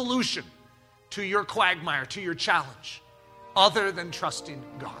reasonable solution to your quagmire, to your challenge, other than trusting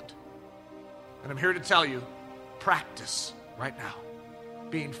God. And I'm here to tell you, practice right now,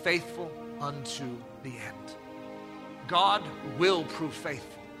 being faithful unto the end. God will prove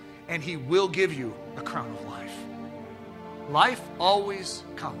faithful, and he will give you a crown of life. Life always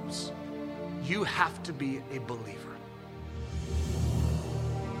comes. You have to be a believer.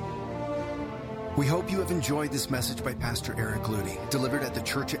 We hope you have enjoyed this message by Pastor Eric Ludy, delivered at the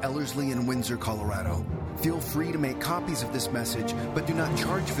Church at Ellerslie in Windsor, Colorado. Feel free to make copies of this message, but do not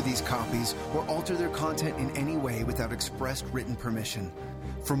charge for these copies or alter their content in any way without expressed written permission.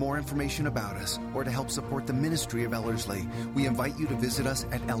 For more information about us or to help support the ministry of Ellerslie, we invite you to visit us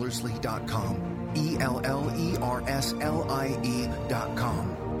at ellerslie.com, ELLERSLIE.com.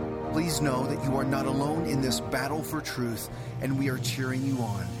 Please know that you are not alone in this battle for truth, and we are cheering you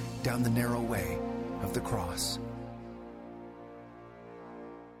on down the narrow way of the cross.